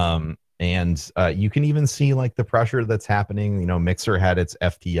 Right. And you can even see like the pressure that's happening. Mixer had its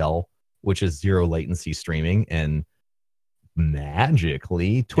FTL, which is zero latency streaming, and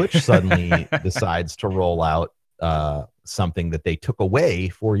magically Twitch suddenly decides to roll out something that they took away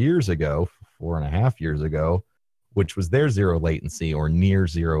 4 years ago, 4.5 years ago, which was their zero latency or near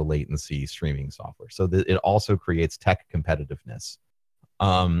zero latency streaming software. So it also creates tech competitiveness.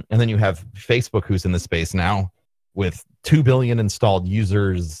 And then you have Facebook, who's in the space now with 2 billion installed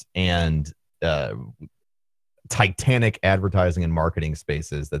users and titanic advertising and marketing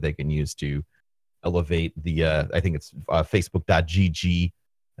spaces that they can use to elevate the I think it's Facebook.gg,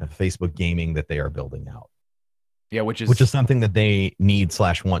 Facebook gaming that they are building out. Yeah, which is something that they need /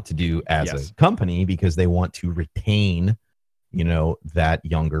 want to do as a company, because they want to retain, that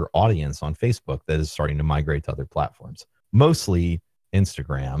younger audience on Facebook that is starting to migrate to other platforms, mostly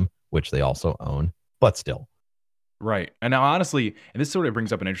Instagram, which they also own, but still. Right. And now, honestly, and this sort of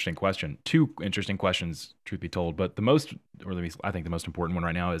brings up an interesting question, 2 interesting questions, truth be told, but I think the most important one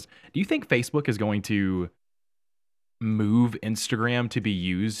right now is, do you think Facebook is going to move Instagram to be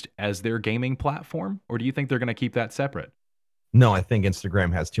used as their gaming platform, or do you think they're going to keep that separate? No, I think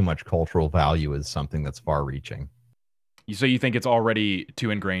Instagram has too much cultural value as something that's far reaching. So you think it's already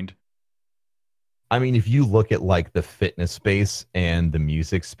too ingrained? I mean, if you look at like the fitness space and the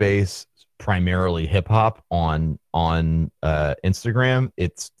music space, primarily hip hop on Instagram,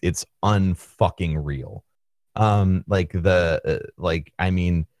 it's unfucking real.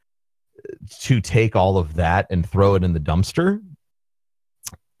 To take all of that and throw it in the dumpster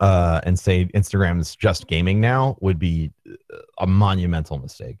and say Instagram is just gaming now would be a monumental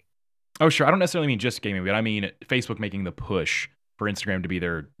mistake. Oh, sure. I don't necessarily mean just gaming, but I mean Facebook making the push for Instagram to be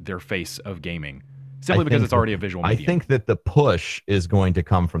their face of gaming, simply because it's already a visual medium. I think that the push is going to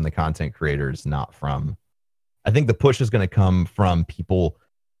come from the content creators, I think the push is going to come from people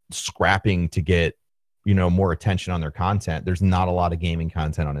scrapping to get, more attention on their content. There's not a lot of gaming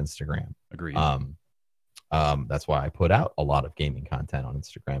content on Instagram. Agreed. That's why I put out a lot of gaming content on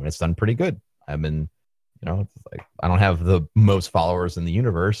Instagram, and it's done pretty good. I've been, it's like, I don't have the most followers in the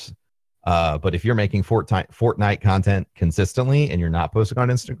universe, but if you're making Fortnite content consistently and you're not posting on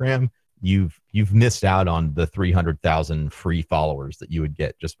Instagram, you've missed out on the 300,000 free followers that you would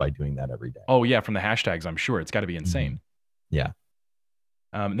get just by doing that every day. Oh yeah, from the hashtags, I'm sure it's got to be insane. Yeah.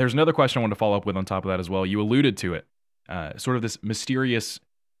 There's another question I wanted to follow up with on top of that as well. You alluded to it, sort of this mysterious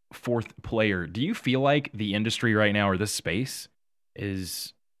 4th player. Do you feel like the industry right now, or this space,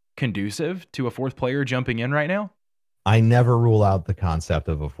 is conducive to a 4th player jumping in right now? I never rule out the concept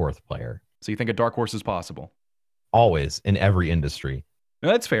of a 4th player. So you think a dark horse is possible? Always, in every industry. No,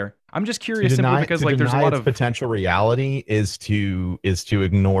 that's fair. I'm just curious simply because there's a lot of potential reality is to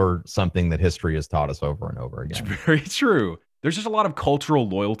ignore something that history has taught us over and over again. It's very true. There's just a lot of cultural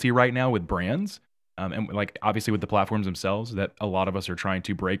loyalty right now with brands, and like obviously with the platforms themselves, that a lot of us are trying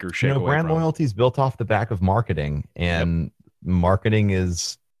to break or shake away brand from. loyalty is built off the back of marketing, and marketing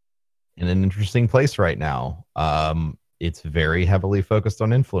is in an interesting place right now. It's very heavily focused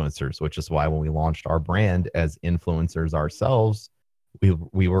on influencers, which is why when we launched our brand as influencers ourselves,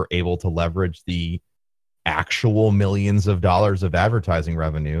 we were able to leverage the actual millions of dollars of advertising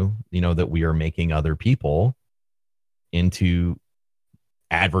revenue, that we are making other people into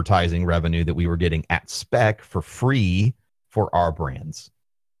advertising revenue that we were getting at spec for free for our brands.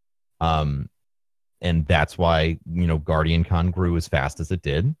 And that's why, GuardianCon grew as fast as it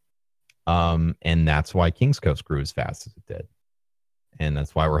did. And that's why King's Coast grew as fast as it did. And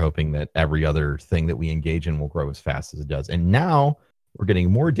that's why we're hoping that every other thing that we engage in will grow as fast as it does. And now we're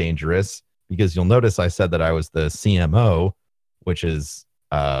getting more dangerous, because you'll notice I said that I was the CMO, which is,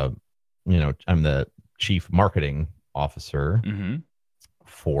 I'm the chief marketing officer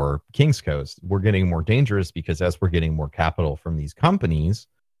for King's Coast. We're getting more dangerous because as we're getting more capital from these companies,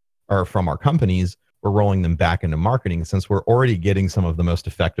 or from our companies, we're rolling them back into marketing, since we're already getting some of the most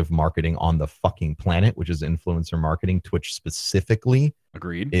effective marketing on the fucking planet, which is influencer marketing. Twitch specifically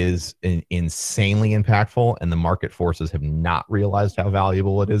is insanely impactful, and the market forces have not realized how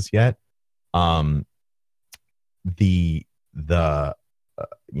valuable it is yet. Now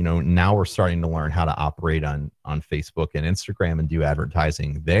we're starting to learn how to operate on Facebook and Instagram and do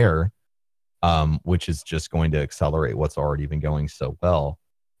advertising there, which is just going to accelerate what's already been going so well.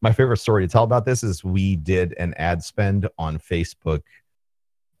 My favorite story to tell about this is we did an ad spend on Facebook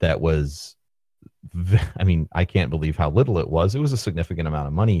that was, I can't believe how little it was. It was a significant amount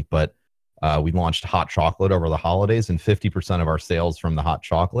of money, but we launched hot chocolate over the holidays, and 50% of our sales from the hot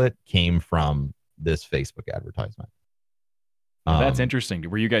chocolate came from this Facebook advertisement. That's interesting.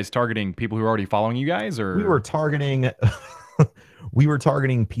 Were you guys targeting people who are already following you guys, or we were targeting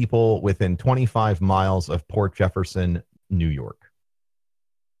people within 25 miles of Port Jefferson, New York.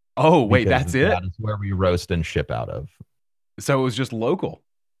 Oh, wait, that's it? That is where we roast and ship out of. So it was just local.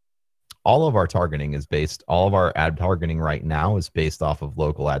 All of our targeting is all of our ad targeting right now is based off of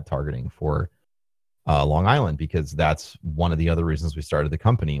local ad targeting for Long Island, because that's one of the other reasons we started the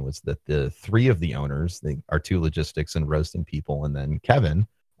company, was that the three of the owners, our two logistics and roasting people, and then Kevin,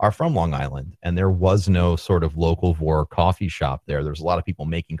 are from Long Island. And there was no sort of local vor coffee shop there. There's a lot of people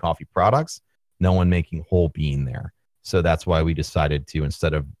making coffee products, no one making whole bean there. So that's why we decided to,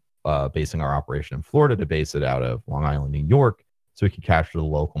 instead of basing our operation in Florida, to base it out of Long Island, New York, so we could capture the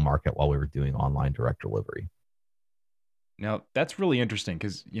local market while we were doing online direct delivery. Now, that's really interesting,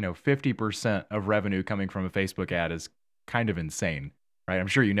 because, 50% of revenue coming from a Facebook ad is kind of insane, right? I'm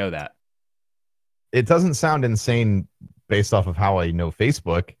sure you know that. It doesn't sound insane based off of how I know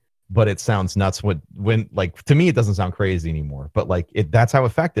Facebook, but it sounds nuts when to me, it doesn't sound crazy anymore, but that's how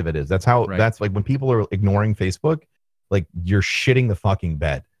effective it is. That's how, that's when people are ignoring Facebook, you're shitting the fucking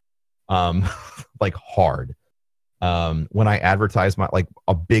bed. Hard. When I advertise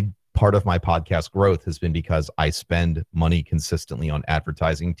a big part of my podcast growth has been because I spend money consistently on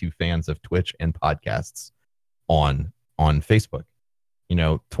advertising to fans of Twitch and podcasts on Facebook.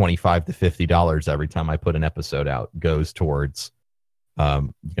 $25 to $50 every time I put an episode out goes towards,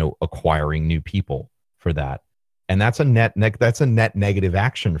 acquiring new people for that. And that's a net negative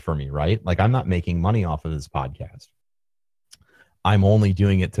action for me, right? I'm not making money off of this podcast. I'm only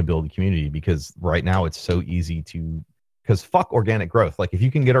doing it to build a community, because right now it's so easy because fuck organic growth. If you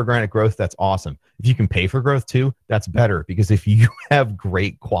can get organic growth, that's awesome. If you can pay for growth too, that's better, because if you have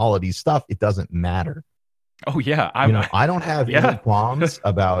great quality stuff, it doesn't matter. Oh yeah. I don't have any qualms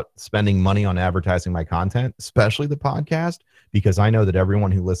about spending money on advertising my content, especially the podcast, because I know that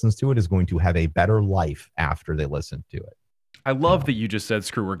everyone who listens to it is going to have a better life after they listen to it. I love that you just said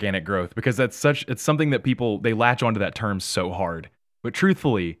screw organic growth, because it's something that people, they latch onto that term so hard. But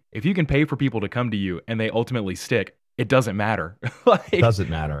truthfully, if you can pay for people to come to you and they ultimately stick, it doesn't matter. It doesn't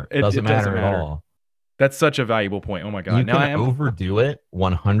matter. It doesn't matter at all. That's such a valuable point. Oh my God. You can overdo it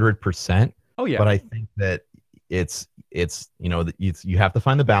 100%. Oh yeah. But I think that it's you have to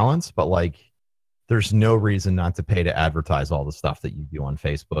find the balance, but there's no reason not to pay to advertise all the stuff that you do on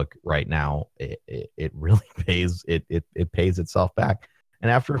Facebook right now. It really pays. It pays itself back. And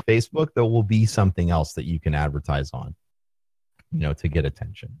after Facebook, there will be something else that you can advertise on, to get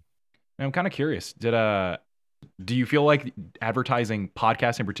attention. I'm kind of curious. Do you feel like advertising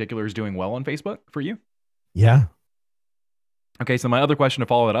podcasts in particular is doing well on Facebook for you? Yeah. Okay. So my other question to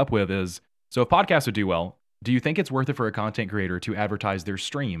follow that up with is, so if podcasts would do well, do you think it's worth it for a content creator to advertise their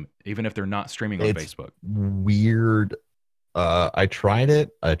stream, even if they're not streaming on Facebook? Weird. I tried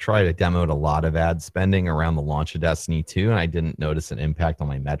it. I demoed a lot of ad spending around the launch of Destiny 2, and I didn't notice an impact on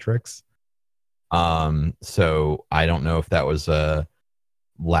my metrics. So I don't know if that was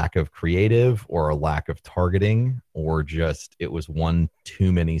lack of creative or a lack of targeting, or just it was one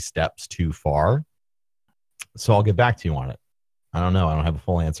too many steps too far. So I'll get back to you on it. I don't know. I don't have a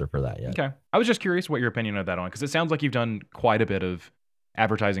full answer for that yet. Okay. I was just curious what your opinion of that on, because it sounds like you've done quite a bit of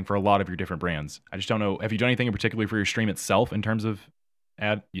advertising for a lot of your different brands. I just don't know. Have you done anything in particular for your stream itself in terms of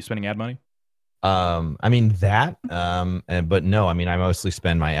you spending ad money? I mean that, but no, I mean, I mostly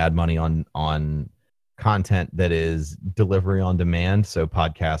spend my ad money on content that is delivery on demand. So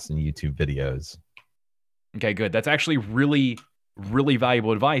podcasts and YouTube videos. Okay, good. That's actually really, really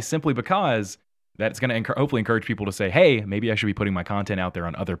valuable advice, simply because that's going to hopefully encourage people to say, hey, maybe I should be putting my content out there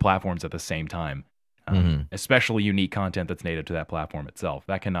on other platforms at the same time. Especially unique content that's native to that platform itself.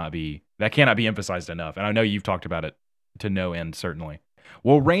 That cannot be emphasized enough. And I know you've talked about it to no end, certainly.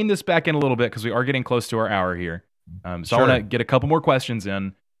 We'll rein this back in a little bit because we are getting close to our hour here. So Sure. I want to get a couple more questions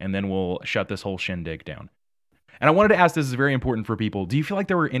in, and then we'll shut this whole shindig down. And I wanted to ask, this is very important for people. Do you feel like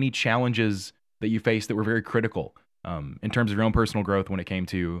there were any challenges that you faced that were very critical in terms of your own personal growth when it came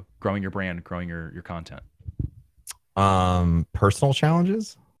to growing your brand, growing your content? Personal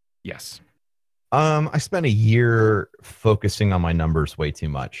challenges? Yes. I spent a year focusing on my numbers way too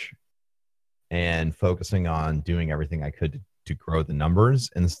much and focusing on doing everything I could to grow the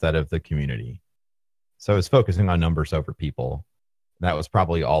numbers instead of the community. So I was focusing on numbers over people. That was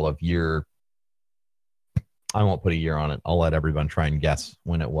probably all of year. I won't put a year on it. I'll let everyone try and guess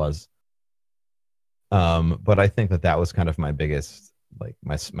when it was. But I think that was kind of my biggest,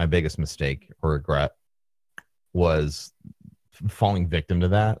 my biggest mistake or regret was falling victim to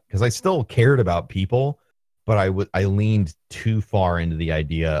that, because I still cared about people, but I leaned too far into the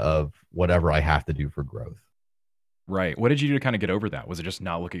idea of whatever I have to do for growth. Right. What did you do to kind of get over that? Was it just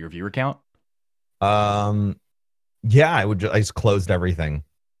not look at your viewer count? Yeah, I just closed everything.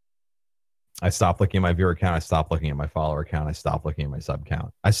 I stopped looking at my viewer count. I stopped looking at my follower count. I stopped looking at my sub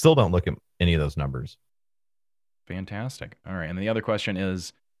count. I still don't look at any of those numbers. Fantastic. All right. And then the other question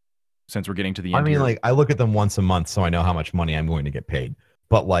is, since we're getting to the end, I mean, I look at them once a month so I know how much money I'm going to get paid.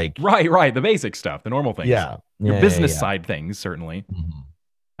 But right, the basic stuff, the normal things. Yeah. Your business side things, certainly.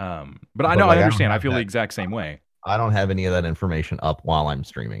 But I know, I understand. I feel the exact same way. I don't have any of that information up while I'm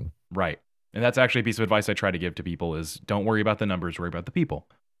streaming. Right. And that's actually a piece of advice I try to give to people is don't worry about the numbers, worry about the people,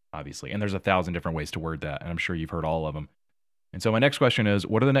 obviously. And there's 1,000 different ways to word that, and I'm sure you've heard all of them. And so my next question is,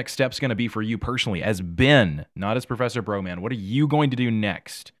 what are the next steps going to be for you personally as Ben, not as Professor Broman? What are you going to do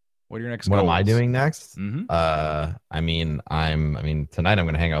next? What are your next goals? What am I doing next? I mean, tonight I'm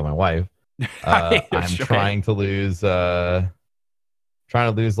going to hang out with my wife. I'm trying to lose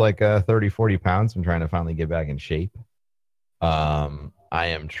like 30, 40 pounds. I'm trying to finally get back in shape. I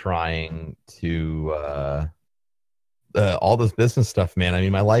am trying to all this business stuff, man. I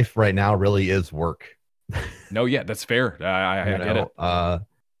mean, my life right now really is work. No, yeah, that's fair. I get it.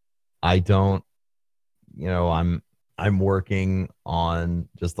 I don't, I'm working on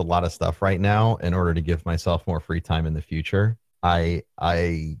just a lot of stuff right now in order to give myself more free time in the future. I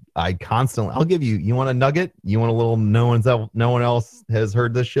constantly, I'll give you, you want a nugget? You want a little, no one else has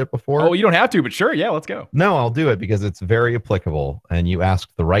heard this shit before? Oh, you don't have to, but sure. Yeah, let's go. No, I'll do it because it's very applicable and you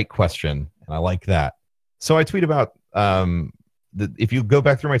asked the right question and I like that. So I tweet about, if you go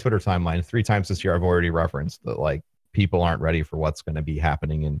back through my Twitter timeline 3 times this year, I've already referenced that people aren't ready for what's going to be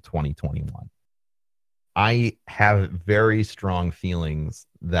happening in 2021. I have very strong feelings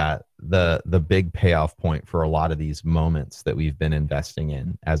that the big payoff point for a lot of these moments that we've been investing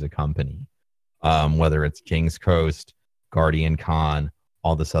in as a company, whether it's King's Coast, Guardian Con,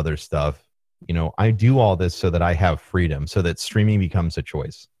 all this other stuff, I do all this so that I have freedom, so that streaming becomes a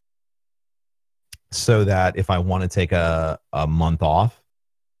choice. So that if I want to take a month off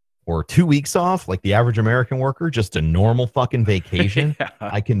or 2 weeks off, like the average American worker, just a normal fucking vacation, yeah.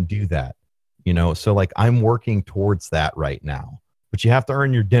 I can do that. So I'm working towards that right now, but you have to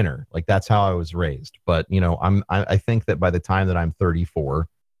earn your dinner. That's how I was raised. But, I think that by the time that I'm 34,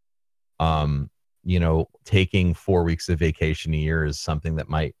 taking 4 weeks of vacation a year is something that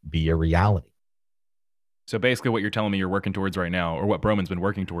might be a reality. So basically what you're telling me you're working towards right now, or what Broman's been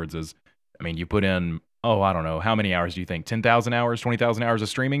working towards is, you put in, I don't know, how many hours do you think? 10,000 hours, 20,000 hours of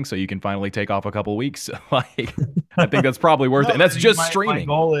streaming so you can finally take off a couple of weeks? I think that's probably worth it. And that's just streaming. My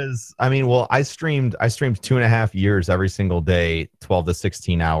goal is, I streamed 2.5 years every single day, 12 to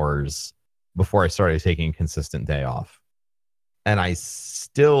 16 hours before I started taking a consistent day off. And I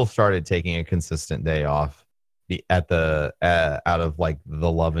still started taking a consistent day off out of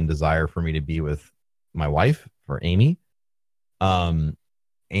the love and desire for me to be with my wife, for Amy.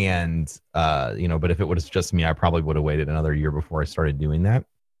 But if it was just me, I probably would have waited another year before I started doing that.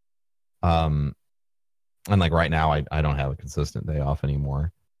 And like right now, I don't have a consistent day off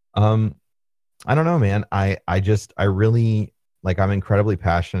anymore. Um, I don't know, man. I really like, I'm incredibly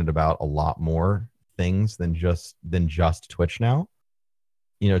passionate about a lot more things than just Twitch now.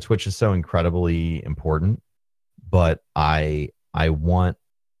 You know, Twitch is so incredibly important, but I want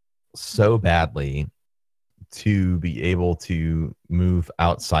so badly to be able to move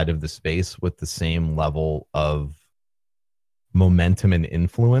outside of the space with the same level of momentum and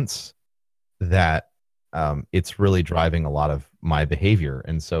influence that it's really driving a lot of my behavior.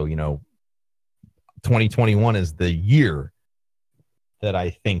 And so, you know, 2021 is the year that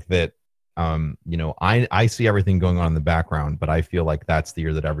I think that, you know, I see everything going on in the background, but I feel like that's the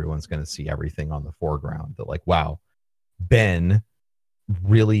year that everyone's going to see everything on the foreground. That like, wow, Ben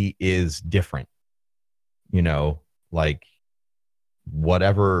really is different, you know, like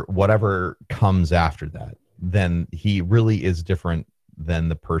whatever comes after that, then he really is different than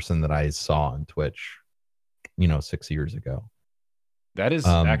the person that I saw on Twitch, you know, 6 years ago. That is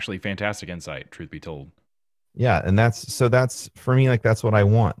Um, actually fantastic insight, truth be told. yeah, and that's for me, like that's what I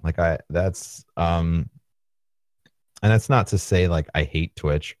want. Like and that's not to say like I hate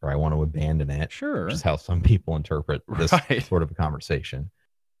Twitch or I want to abandon it, which is Sure. how some people interpret this Right. sort of a conversation.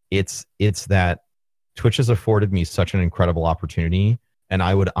 It's that Twitch has afforded me such an incredible opportunity, and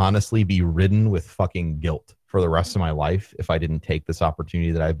I would honestly be ridden with fucking guilt for the rest of my life if I didn't take this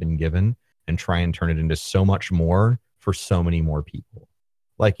opportunity that I've been given and try and turn it into so much more for so many more people.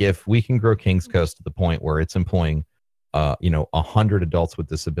 Like if we can grow King's Coast to the point where it's employing, you know, 100 adults with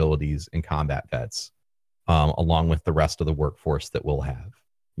disabilities and combat vets, along with the rest of the workforce that we'll have,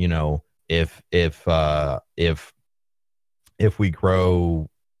 you know, if we grow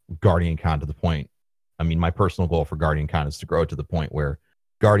Guardian Con to the point, I mean, my personal goal for Guardian Con is to grow it to the point where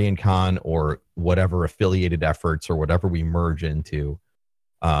Guardian Con or whatever affiliated efforts or whatever we merge into,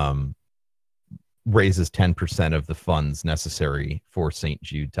 um, raises 10% of the funds necessary for St.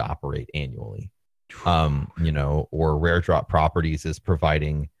 Jude to operate annually. You know, or Rare Drop Properties is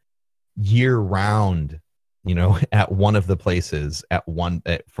providing year round, you know, at one of the places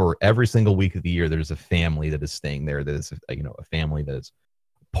for every single week of the year, there's a family that is staying there. That is, you know, a family that is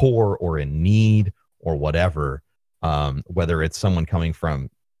poor or in need or whatever, whether it's someone coming from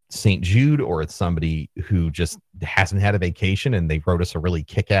St. Jude or it's somebody who just hasn't had a vacation and they wrote us a really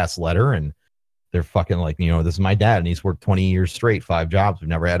kick-ass letter and they're fucking like, you know, this is my dad and he's worked 20 years straight, 5 jobs, we've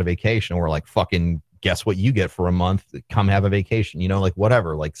never had a vacation. And we're like, fucking guess what you get for a month? Come have a vacation, you know, like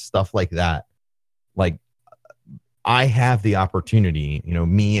whatever, like stuff like that. Like I have the opportunity, you know,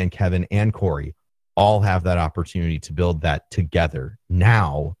 me and Kevin and Corey all have that opportunity to build that together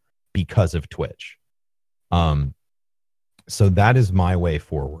now because of Twitch. So that is my way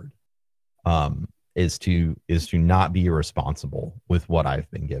forward. Is to not be irresponsible with what I've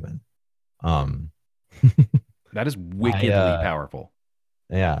been given. Um, That is I wickedly powerful.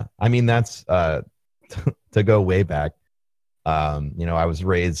 yeah, I mean that's to go way back. You know, I was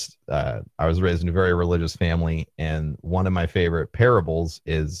raised in a very religious family, and one of my favorite parables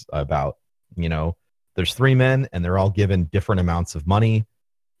is about, you know, there's three men and they're all given different amounts of money.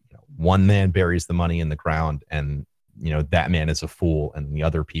 You know, one man buries the money in the ground, and you know that man is a fool, and the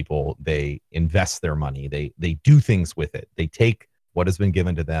other people, they invest their money, they do things with it, they take what has been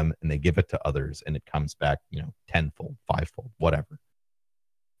given to them and they give it to others, and it comes back, you know, tenfold, fivefold, whatever.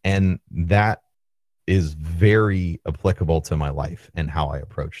 And that is very applicable to my life and how I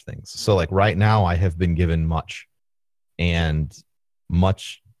approach things. So like right now I have been given much, and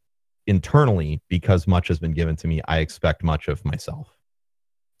much internally, because much has been given to me, I expect much of myself.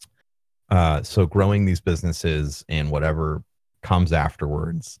 So growing these businesses and whatever comes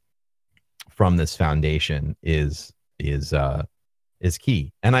afterwards from this foundation is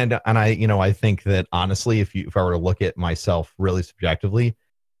key. And I you know, I think that honestly, if I were to look at myself really subjectively,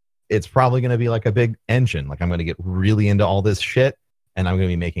 it's probably going to be like a big engine. Like I'm going to get really into all this shit and I'm going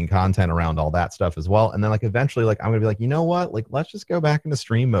to be making content around all that stuff as well. And then like eventually, like I'm going to be like, you know what? Like let's just go back into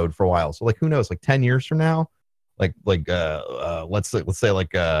stream mode for a while. So like who knows? Like 10 years from now, let's say let's say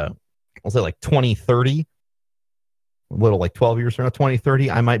like 2030, a little like 12 years from now, 2030,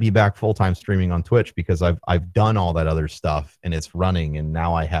 I might be back full time streaming on Twitch because I've done all that other stuff and it's running, and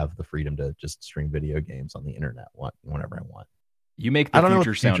now I have the freedom to just stream video games on the internet whenever I want. You make I the don't know what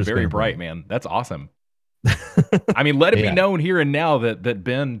future the sound future's very going to bright, bring. man. That's awesome. I mean, let it be Yeah. known here and now that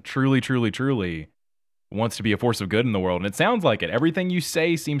Ben truly, truly, truly wants to be a force of good in the world. And it sounds like it. Everything you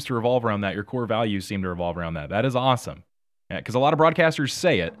say seems to revolve around that. Your core values seem to revolve around that. That is awesome. Because a lot of broadcasters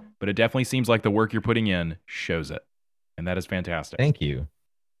say it, but it definitely seems like the work you're putting in shows it. And that is fantastic. Thank you.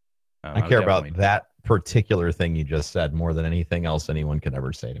 I care about that particular thing you just said more than anything else anyone could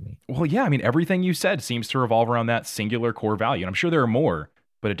ever say to me. Well, yeah, I mean, everything you said seems to revolve around that singular core value. And I'm sure there are more,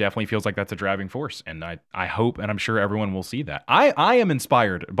 but it definitely feels like that's a driving force. And I hope, and I'm sure everyone will see that. I am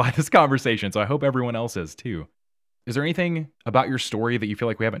inspired by this conversation, so I hope everyone else is too. Is there anything about your story that you feel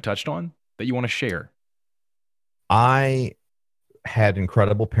like we haven't touched on that you want to share? I had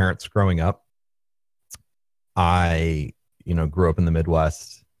incredible parents growing up. I, grew up in the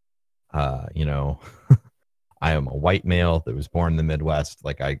Midwest. I am a white male that was born in the Midwest.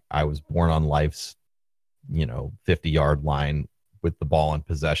 Like I was born on life's, 50-yard line with the ball in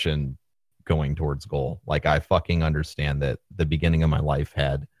possession going towards goal. Like I fucking understand that the beginning of my life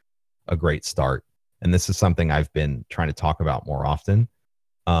had a great start. And this is something I've been trying to talk about more often.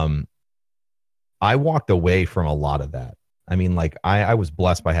 I walked away from a lot of that. I mean, like I was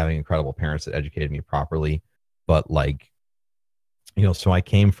blessed by having incredible parents that educated me properly, but so I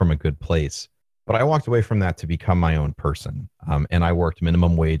came from a good place, but I walked away from that to become my own person. And I worked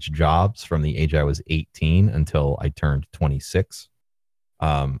minimum wage jobs from the age I was 18 until I turned 26.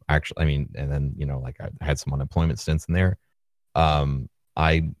 And then, I had some unemployment stints in there.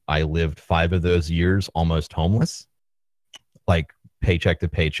 I lived 5 of those years almost homeless, like paycheck to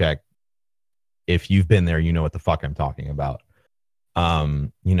paycheck. If you've been there, you know what the fuck I'm talking about.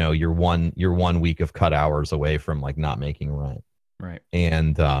 You're 1 week of cut hours away from like not making rent. Right.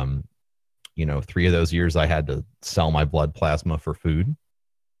 And, 3 of those years I had to sell my blood plasma for food.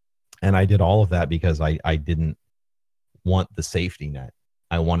 And I did all of that because I didn't want the safety net.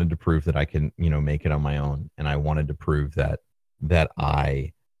 I wanted to prove that I can, make it on my own. And I wanted to prove that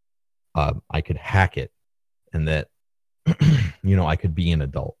I could hack it and that, I could be an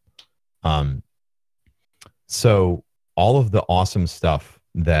adult. So all of the awesome stuff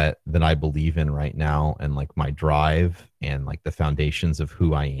that I believe in right now and like my drive and like the foundations of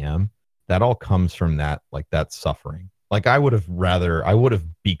who I am, that all comes from that suffering. Like I would have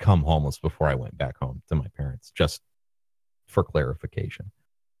become homeless before I went back home to my parents, just for clarification.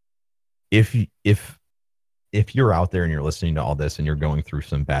 If you're out there and you're listening to all this and you're going through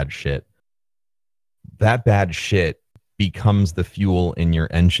some bad shit, that bad shit becomes the fuel in your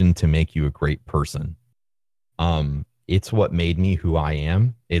engine to make you a great person. It's what made me who I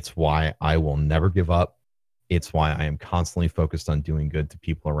am. It's why I will never give up. It's why I am constantly focused on doing good to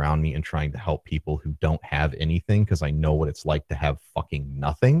people around me and trying to help people who don't have anything, because I know what it's like to have fucking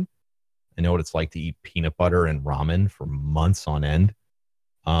nothing. I know what it's like to eat peanut butter and ramen for months on end.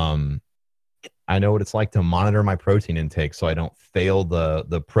 I know what it's like to monitor my protein intake so I don't fail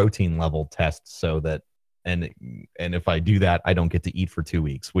the protein level test, so that and if I do that, I don't get to eat for 2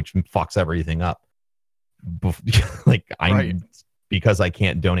 weeks, which fucks everything up. Right. Because I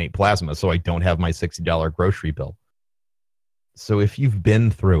can't donate plasma, so I don't have my $60 grocery bill. So if you've been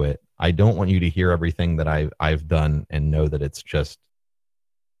through it, I don't want you to hear everything that I've done and know that it's just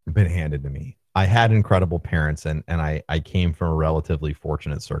been handed to me. I had incredible parents and I came from a relatively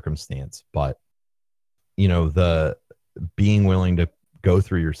fortunate circumstance, but the being willing to go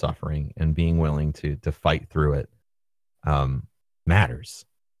through your suffering and being willing to fight through it matters.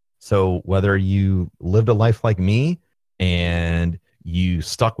 So whether you lived a life like me and you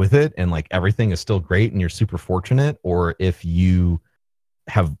stuck with it and like everything is still great and you're super fortunate, or if you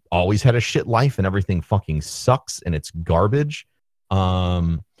have always had a shit life and everything fucking sucks and it's garbage,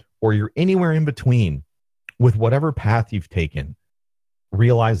 or you're anywhere in between, with whatever path you've taken,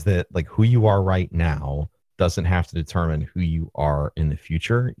 realize that like who you are right now doesn't have to determine who you are in the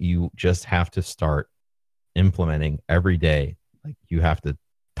future. You just have to start implementing every day. Like you have to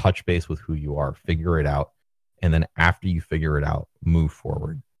touch base with who you are, figure it out. And then after you figure it out, move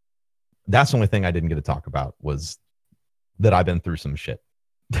forward. That's the only thing I didn't get to talk about, was that I've been through some shit.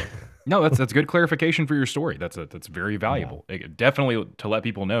 No, that's good clarification for your story. That's very valuable. Yeah. Definitely to let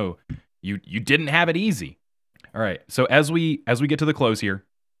people know you didn't have it easy. All right. So as we get to the close here,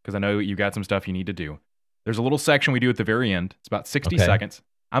 because I know you got some stuff you need to do, there's a little section we do at the very end. It's about 60 seconds.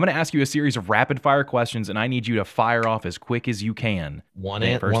 I'm going to ask you a series of rapid fire questions, and I need you to fire off as quick as you can. One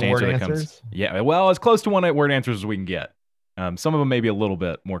word answers? Yeah, well, as close to one word answers as we can get. Some of them may be a little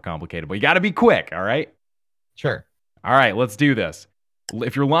bit more complicated, but you got to be quick, all right? Sure. All right, let's do this.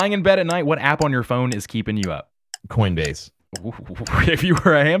 If you're lying in bed at night, what app on your phone is keeping you up? Coinbase. If you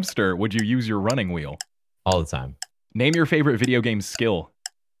were a hamster, would you use your running wheel? All the time. Name your favorite video game skill.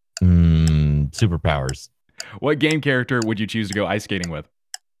 Superpowers. What game character would you choose to go ice skating with?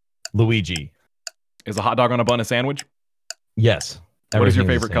 Luigi. Is a hot dog on a bun a sandwich? Yes. What is your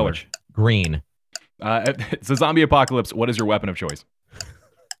favorite color? Green. It's a zombie apocalypse. What is your weapon of choice?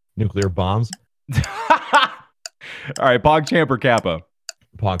 Nuclear bombs. All right, PogChamp or Kappa?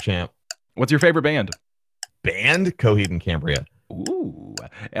 PogChamp. What's your favorite band? Band? Coheed and Cambria. Ooh.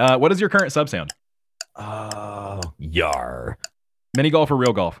 What is your current sub sound? Yar. Mini golf or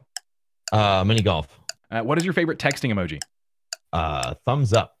real golf? Mini golf. What is your favorite texting emoji?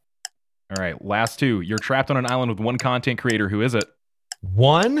 Thumbs up. All right, last two. You're trapped on an island with one content creator. Who is it?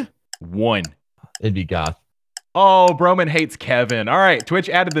 One? It'd be Goth. Oh, Broman hates Kevin. All right, Twitch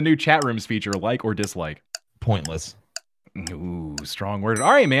added the new chat rooms feature. Like or dislike? Pointless. Ooh, strong word.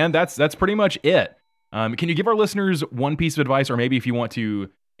 All right, man. That's pretty much it. Can you give our listeners one piece of advice, or maybe if you want to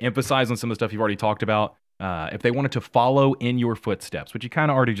emphasize on some of the stuff you've already talked about, if they wanted to follow in your footsteps, which you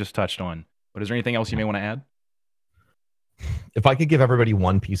kind of already just touched on, but is there anything else you may want to add? If I could give everybody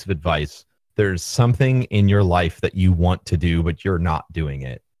one piece of advice, there's something in your life that you want to do, but you're not doing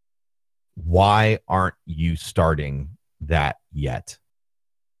it. Why aren't you starting that yet?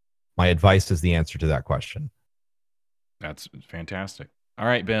 My advice is the answer to that question. That's fantastic. All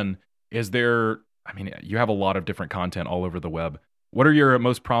right, Ben, you have a lot of different content all over the web. What are your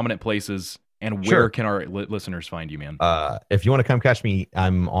most prominent places, and where can our listeners find you, man? If you want to come catch me,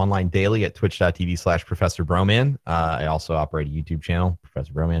 I'm online daily at twitch.tv/ProfessorBroman. I also operate a YouTube channel,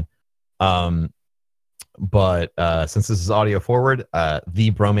 Professor Broman. But since this is audio forward,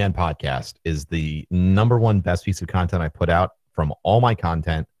 the Broman podcast is the #1 best piece of content I put out from all my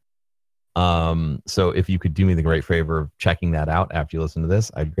content. So if you could do me the great favor of checking that out after you listen to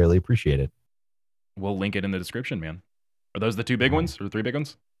this, I'd greatly appreciate it. We'll link it in the description, man. Are those the two big ones or the three big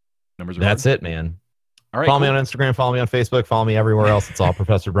ones? That's it, man. All right. Follow me on Instagram, follow me on Facebook, follow me everywhere else. It's all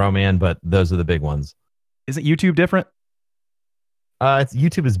Professor Broman, but those are the big ones. Isn't YouTube different?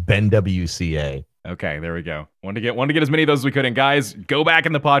 YouTube is Ben WCA. Okay, there we go. Want to get as many of those as we could. And guys, go back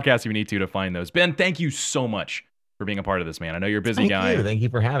in the podcast if you need to find those. Ben, thank you so much for being a part of this, man. I know you're a busy guy. Thank you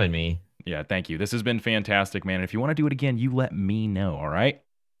for having me. Yeah, thank you. This has been fantastic, man. And if you want to do it again, you let me know, all right?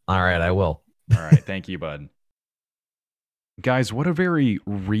 All right, I will. All right, thank you, bud. Guys, what a very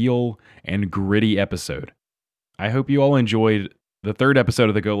real and gritty episode. I hope you all enjoyed the third episode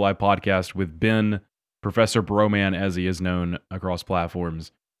of the Go Live podcast with Ben, Professor Broman, as he is known across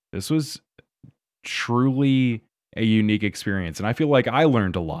platforms. This was truly a unique experience, and I feel like I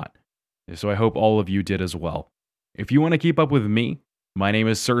learned a lot. So I hope all of you did as well. If you want to keep up with me, my name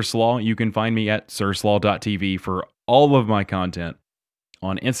is SirSlaw. You can find me at SirSlaw.tv for all of my content.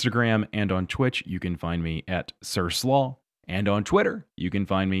 On Instagram and on Twitch, you can find me at SirSlaw. And on Twitter, you can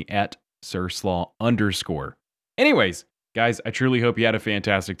find me at SirSlaw_. Anyways, guys, I truly hope you had a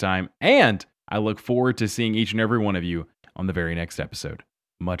fantastic time, and I look forward to seeing each and every one of you on the very next episode.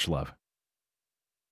 Much love.